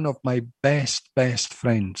is one of my best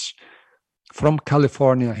friends from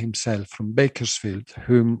California himself, from Bakersfield,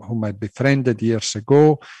 whom I befriended years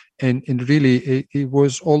ago. And really, it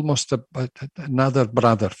was almost another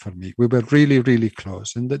brother for me. We were really, really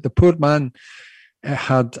close. And the poor man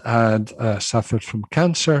had suffered from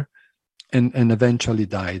cancer and eventually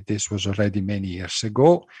died. This was already many years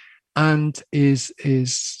ago. And is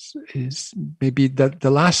maybe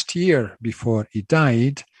the last year before he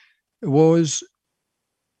died was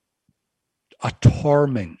a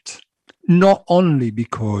torment. Not only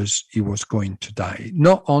because he was going to die,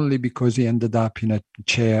 not only because he ended up in a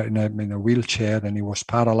chair, in a wheelchair, and he was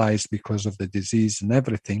paralyzed because of the disease and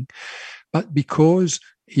everything, but because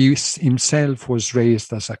he himself was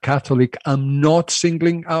raised as a Catholic. I'm not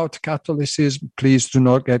singling out Catholicism. Please do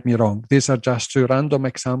not get me wrong. These are just two random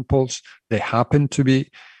examples. They happen to be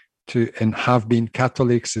and have been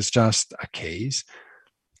Catholics. Is just a case.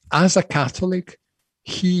 As a Catholic,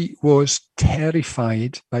 he was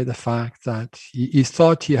terrified by the fact that he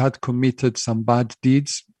thought he had committed some bad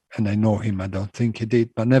deeds. And I know him, I don't think he did,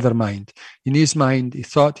 but never mind. In his mind, he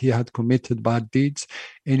thought he had committed bad deeds,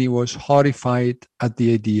 and he was horrified at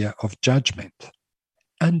the idea of judgment.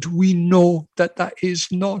 And we know that is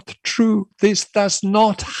not true. This does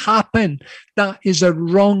not happen. That is a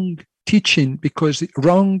wrong teaching, because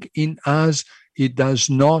wrong in us, it does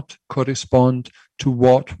not correspond to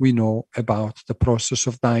what we know about the process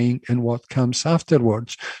of dying and what comes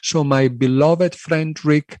afterwards. So my beloved friend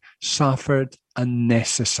Rick suffered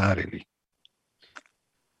unnecessarily.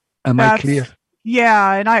 I clear?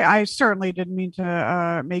 Yeah, and I certainly didn't mean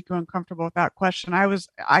to make you uncomfortable with that question. I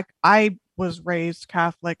was raised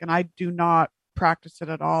Catholic, and I do not practice it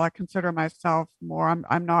at all. I consider myself more.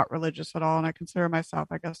 I'm not religious at all, and I consider myself,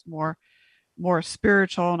 I guess, more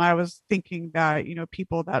spiritual. And I was thinking that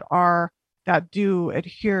people that do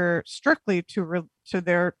adhere strictly to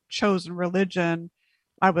their chosen religion,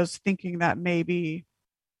 I was thinking that maybe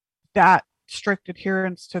that strict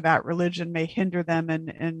adherence to that religion may hinder them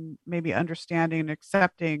in maybe understanding and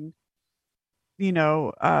accepting,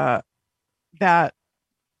 that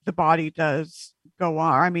the body does go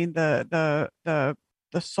on. I mean, the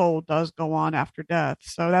soul does go on after death.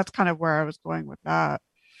 So that's kind of where I was going with that.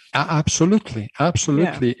 Absolutely. Yeah.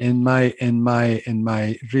 In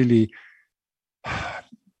my really,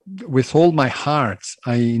 with all my heart,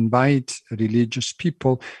 I invite religious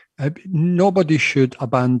people. Nobody should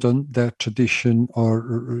abandon their tradition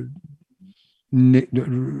or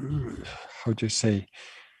how do you say?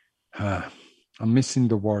 I'm missing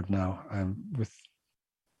the word now. With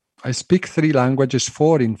I speak 3 languages,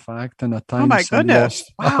 4 in fact, and at times Oh my goodness!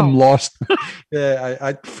 Wow. I'm lost. Yeah,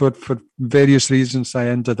 I for various reasons I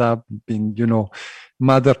ended up being,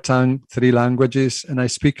 mother tongue, 3 languages, and I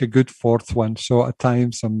speak a good 4th one. So at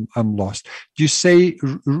times I'm lost. Do you say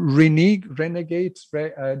renegade?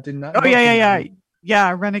 Oh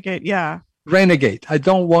yeah, renegade. Yeah. Renegade. I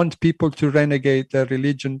don't want people to renegade their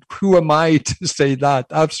religion. Who am I to say that?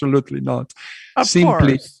 Absolutely not.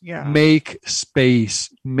 Simply make space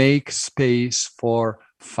for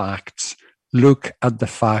facts. Look at the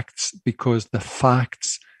facts, because the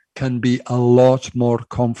facts can be a lot more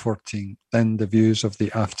comforting than the views of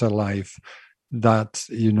the afterlife that,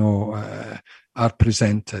 are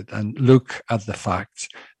presented. And look at the facts.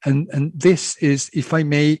 And this is, if I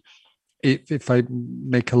may, if I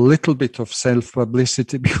make a little bit of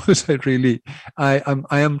self-publicity, because I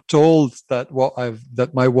am told that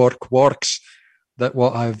my work works, that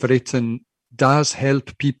what I've written does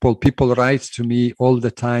help people. People write to me all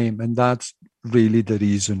the time, and that's really the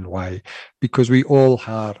reason why, because we all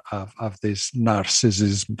have this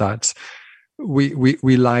narcissism that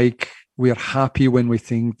we like. We're happy when we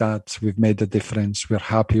think that we've made a difference. We're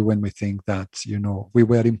happy when we think that, we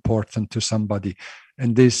were important to somebody.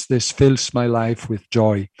 And this fills my life with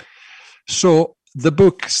joy. So the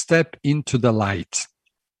book, Step into the Light,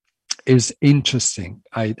 is interesting,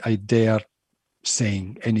 I dare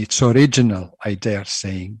saying, and it's original, I dare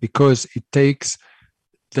saying, because it takes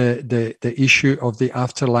the issue of the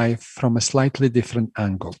afterlife from a slightly different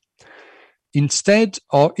angle. Instead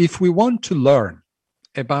of, if we want to learn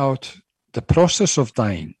about the process of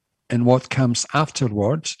dying and what comes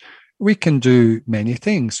afterwards, we can do many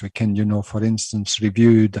things. We can, for instance,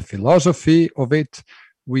 review the philosophy of it.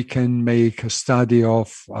 We can make a study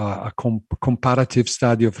of a comparative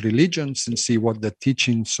study of religions and see what the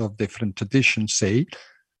teachings of different traditions say.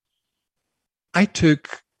 I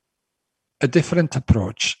took a different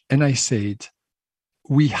approach, and I said,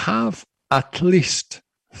 we have at least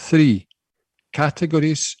 3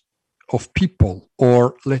 categories of people,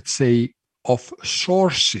 or let's say of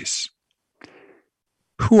sources,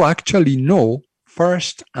 who actually know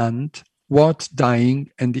firsthand what dying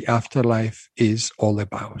and the afterlife is all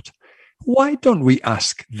about. Why don't we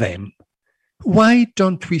ask them? Why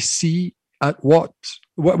don't we see at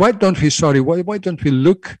why don't we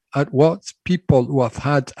look at what people who have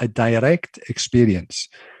had a direct experience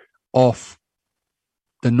of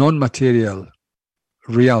the non-material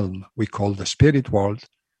realm we call the spirit world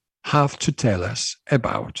have to tell us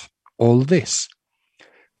about all this?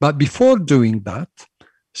 But before doing that,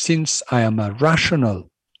 since I am a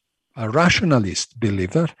rationalist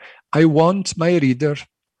believer, I want my reader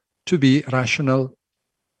to be rational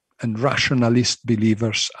and rationalist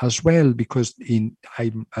believers as well, because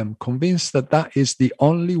I'm convinced that is the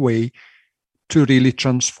only way to really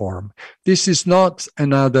transform. This is not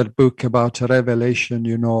another book about a revelation.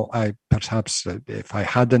 Perhaps if I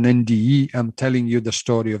had an NDE, I'm telling you the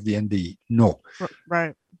story of the NDE. No.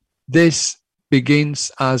 Right. This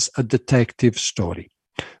begins as a detective story,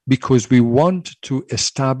 because we want to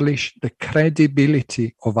establish the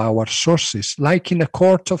credibility of our sources, like in a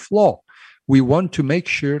court of law. We want to make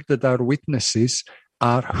sure that our witnesses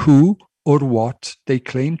are who or what they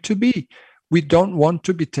claim to be. We don't want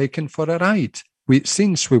to be taken for a ride.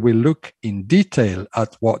 Since we will look in detail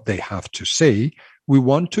at what they have to say, we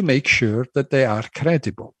want to make sure that they are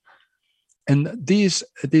credible. And these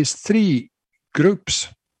 3 groups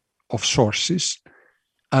of sources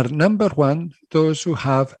are, number 1, those who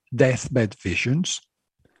have deathbed visions.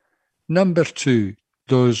 Number 2,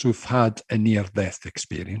 those who've had a near-death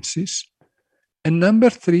experiences. And number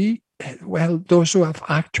 3, those who have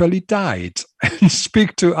actually died and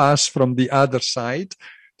speak to us from the other side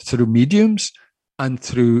through mediums and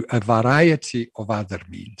through a variety of other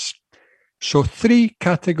means. So 3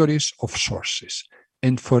 categories of sources.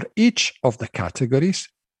 And for each of the categories,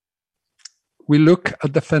 we look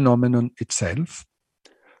at the phenomenon itself.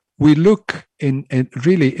 We look in, it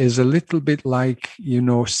really is a little bit like,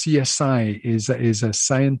 CSI is a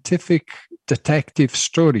scientific detective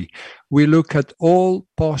story. We look at all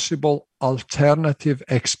possible alternative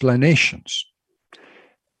explanations,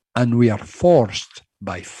 and we are forced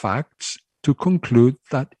by facts to conclude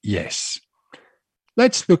that yes.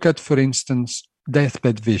 Let's look at, for instance,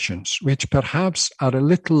 deathbed visions, which perhaps are a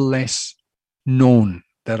little less known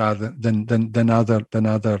than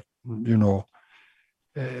other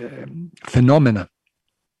phenomena.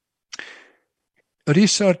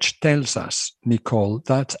 Research tells us, Nicole,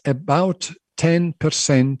 that about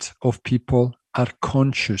 10% of people are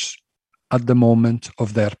conscious at the moment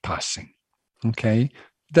of their passing. Okay?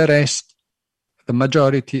 The rest, the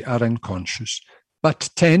majority, are unconscious. but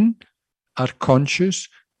 10 are conscious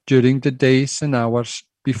during the days and hours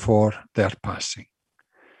before their passing.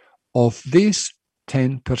 Of this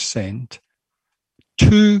 10%,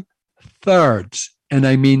 2/3, and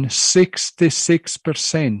I mean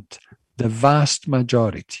 66%, the vast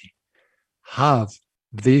majority, have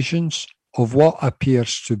visions of what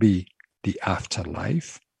appears to be the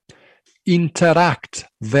afterlife, interact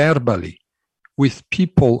verbally with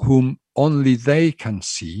people whom only they can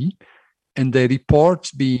see, and the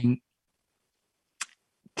reports being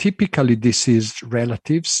typically deceased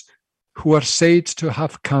relatives who are said to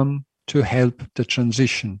have come to help the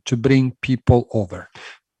transition, to bring people over.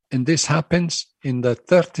 And this happens in the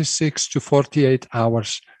 36 to 48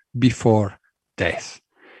 hours before death.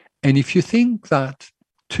 And if you think that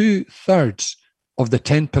 2/3 of the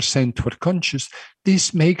 10% were conscious,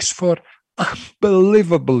 this makes for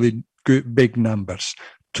unbelievably good, big numbers,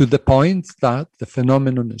 to the point that the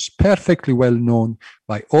phenomenon is perfectly well known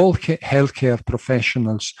by all healthcare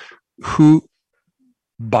professionals who,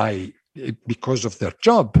 because of their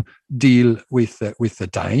job, deal with the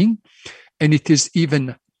dying. And it is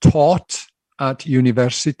even taught at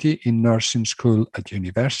university, in nursing school at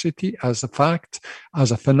university, as a fact,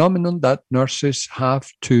 as a phenomenon that nurses have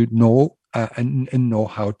to know and know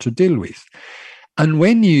how to deal with. And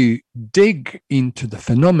when you dig into the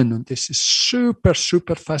phenomenon, this is super,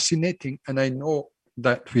 super fascinating. And I know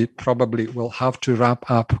that we probably will have to wrap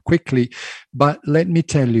up quickly. But let me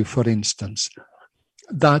tell you, for instance,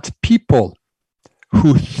 that people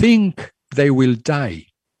who think they will die,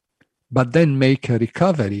 but then make a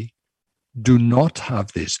recovery, do not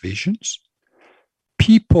have these visions.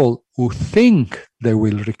 People who think they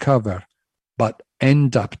will recover, but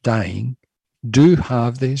end up dying, do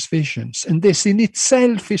have these visions. And this in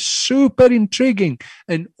itself is super intriguing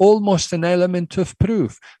and almost an element of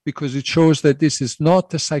proof, because it shows that this is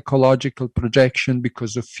not a psychological projection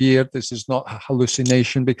because of fear. This is not a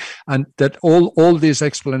hallucination, and that all these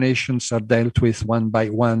explanations are dealt with one by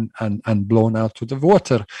one and blown out of the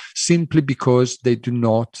water simply because they do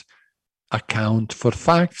not account for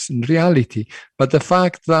facts and reality. But the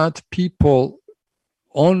fact that people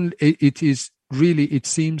it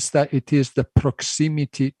seems that it is the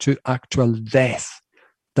proximity to actual death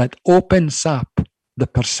that opens up the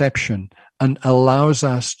perception and allows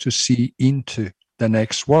us to see into the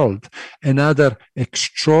next world. Another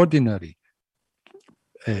extraordinary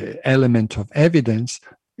element of evidence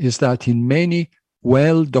is that in many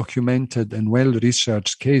well-documented and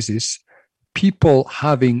well-researched cases, people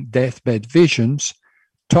having deathbed visions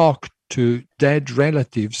talk to dead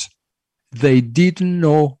relatives they didn't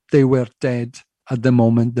know they were dead at the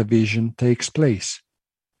moment the vision takes place.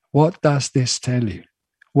 What does this tell you?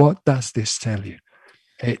 What does this tell you?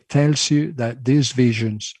 It tells you that these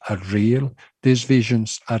visions are real. These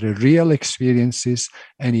visions are real experiences,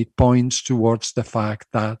 and it points towards the fact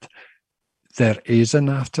that there is an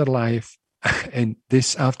afterlife, and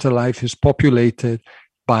this afterlife is populated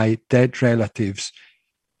by dead relatives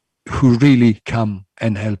who really come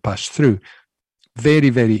and help us through. Very,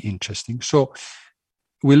 very interesting. So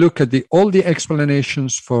we look at all the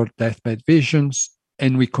explanations for deathbed visions,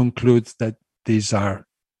 and we conclude that these are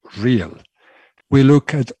real. We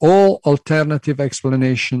look at all alternative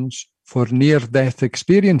explanations for near-death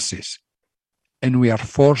experiences, and we are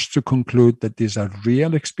forced to conclude that these are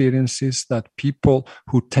real experiences, that people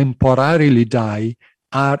who temporarily die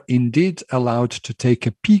are indeed allowed to take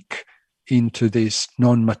a peek into this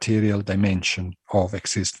non-material dimension of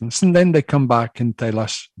existence. And then they come back and tell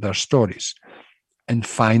us their stories. And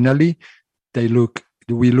finally,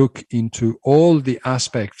 we look into all the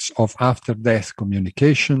aspects of after-death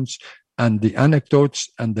communications and the anecdotes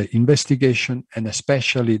and the investigation, and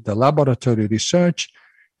especially the laboratory research.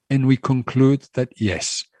 And we conclude that,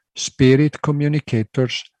 yes, spirit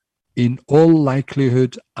communicators in all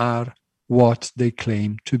likelihood are what they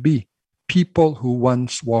claim to be. People who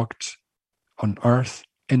once walked on earth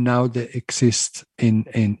and now they exist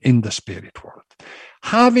in the spirit world.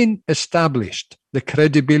 Having established the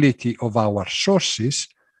credibility of our sources,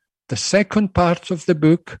 the second part of the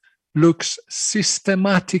book looks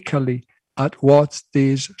systematically at what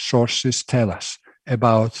these sources tell us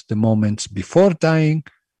about the moments before dying,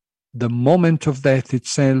 the moment of death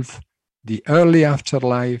itself, the early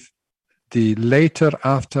afterlife, the later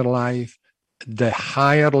afterlife, the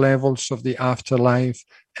higher levels of the afterlife,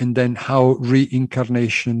 and then how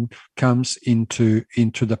reincarnation comes into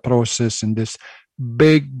the process in this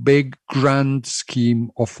big grand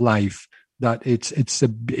scheme of life. That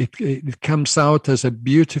it comes out as a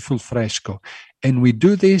beautiful fresco, and we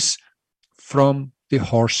do this from the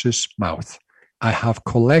horse's mouth. I have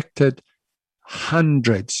collected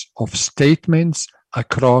hundreds of statements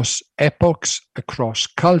across epochs, across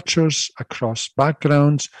cultures, across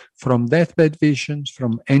backgrounds, from deathbed visions,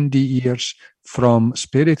 from NDEers, from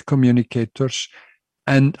spirit communicators,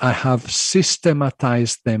 and I have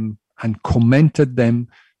systematized them and commented them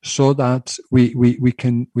so that we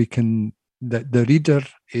can the reader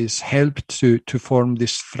is helped to form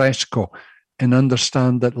this fresco and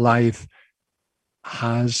understand that life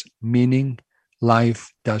has meaning.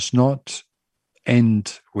 Life does not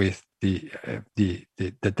end with the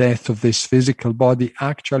death of this physical body.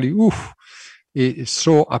 Actually, it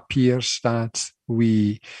so appears that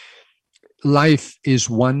life is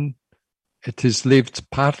one. It is lived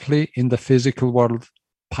partly in the physical world,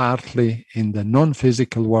 partly in the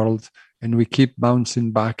non-physical world, and we keep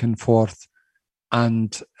bouncing back and forth,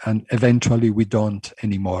 and eventually we don't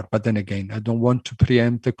anymore. But then again, I don't want to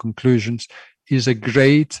preempt the conclusions. It's a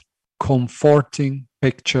great, comforting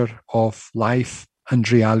picture of life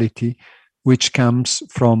and reality, which comes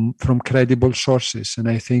from credible sources. And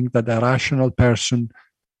I think that a rational person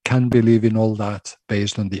can believe in all that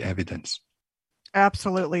based on the evidence.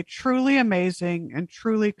 Absolutely. Truly amazing and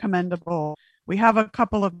truly commendable. We have a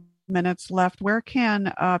couple of minutes left. Where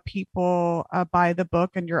can people buy the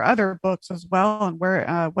book and your other books as well? And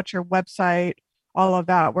what's your website, all of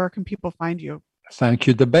that? Where can people find you? Thank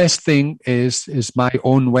you. The best thing is my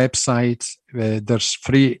own website. There's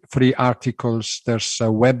free articles. There's a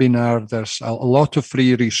webinar. There's a lot of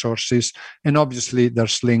free resources. And obviously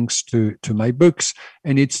there's links to my books.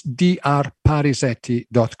 And it's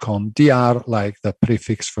drparisetti.com. DR like the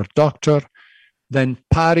prefix for doctor. Then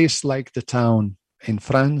Paris like the town in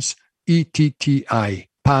France. ETTI,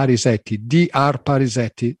 Parisetti,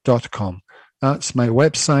 drparisetti.com. That's my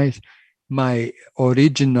website. My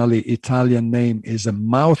originally Italian name is a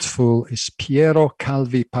mouthful, is Piero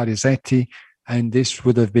Calvi Parisetti, and this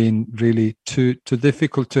would have been really too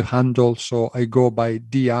difficult to handle, so I go by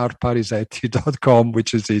drparisetti.com,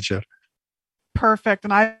 which is easier. Perfect.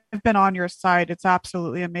 And I've been on your site. It's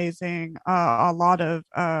absolutely amazing. A lot of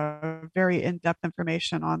very in-depth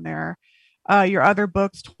information on there. Your other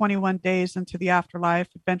books, 21 Days into the Afterlife,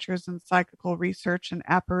 Adventures in Psychical Research and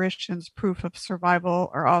Apparitions, Proof of Survival,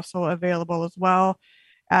 are also available as well,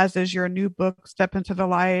 as is your new book, Step into the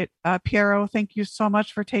Light. Piero, thank you so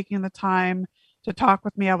much for taking the time to talk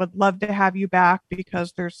with me. I would love to have you back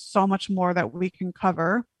because there's so much more that we can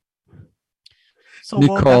cover. So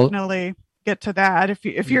Nicole, we'll definitely get to that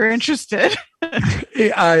if you're interested.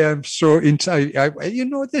 I am so into,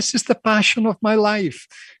 this is the passion of my life.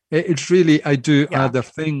 It's really, I do other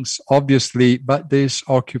things, obviously, but this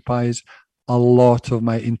occupies a lot of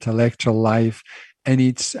my intellectual life. And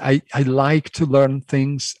I like to learn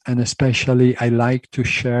things, and especially I like to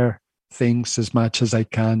share things as much as I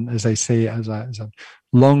can, as I say, as a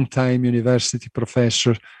long-time university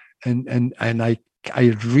professor. And I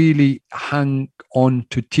really hang on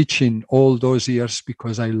to teaching all those years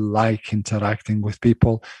because I like interacting with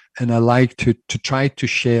people, and I like to try to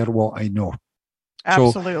share what I know.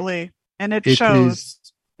 Absolutely. So and it shows.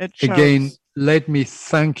 It shows. Again, let me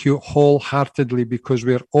thank you wholeheartedly, because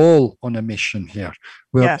we're all on a mission here.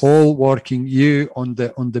 We're all working, you on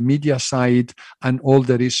the media side and all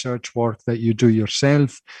the research work that you do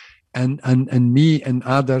yourself, and me and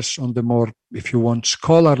others on the more, if you want,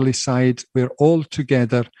 scholarly side. We're all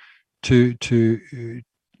together to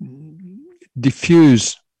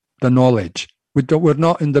diffuse the knowledge. We're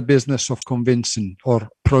not in the business of convincing or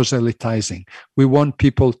proselytizing. We want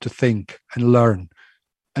people to think and learn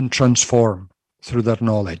and transform through their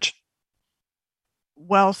knowledge.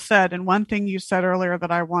 Well said. And one thing you said earlier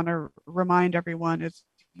that I want to remind everyone is,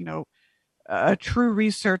 a true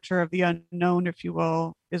researcher of the unknown, if you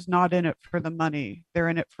will, is not in it for the money. They're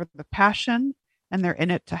in it for the passion, and they're in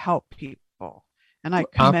it to help people. And I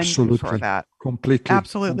commend you for that.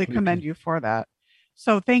 Absolutely commend you for that.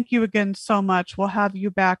 So thank you again so much. We'll have you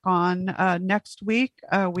back on next week.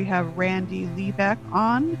 We have Randy Liebeck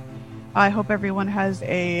on. I hope everyone has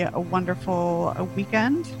a wonderful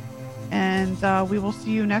weekend. And we will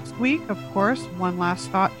see you next week. Of course, one last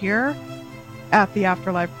thought here at the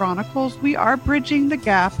Afterlife Chronicles. We are bridging the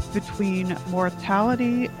gap between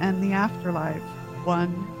mortality and the afterlife,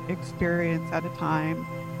 one experience at a time.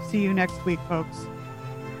 See you next week, folks.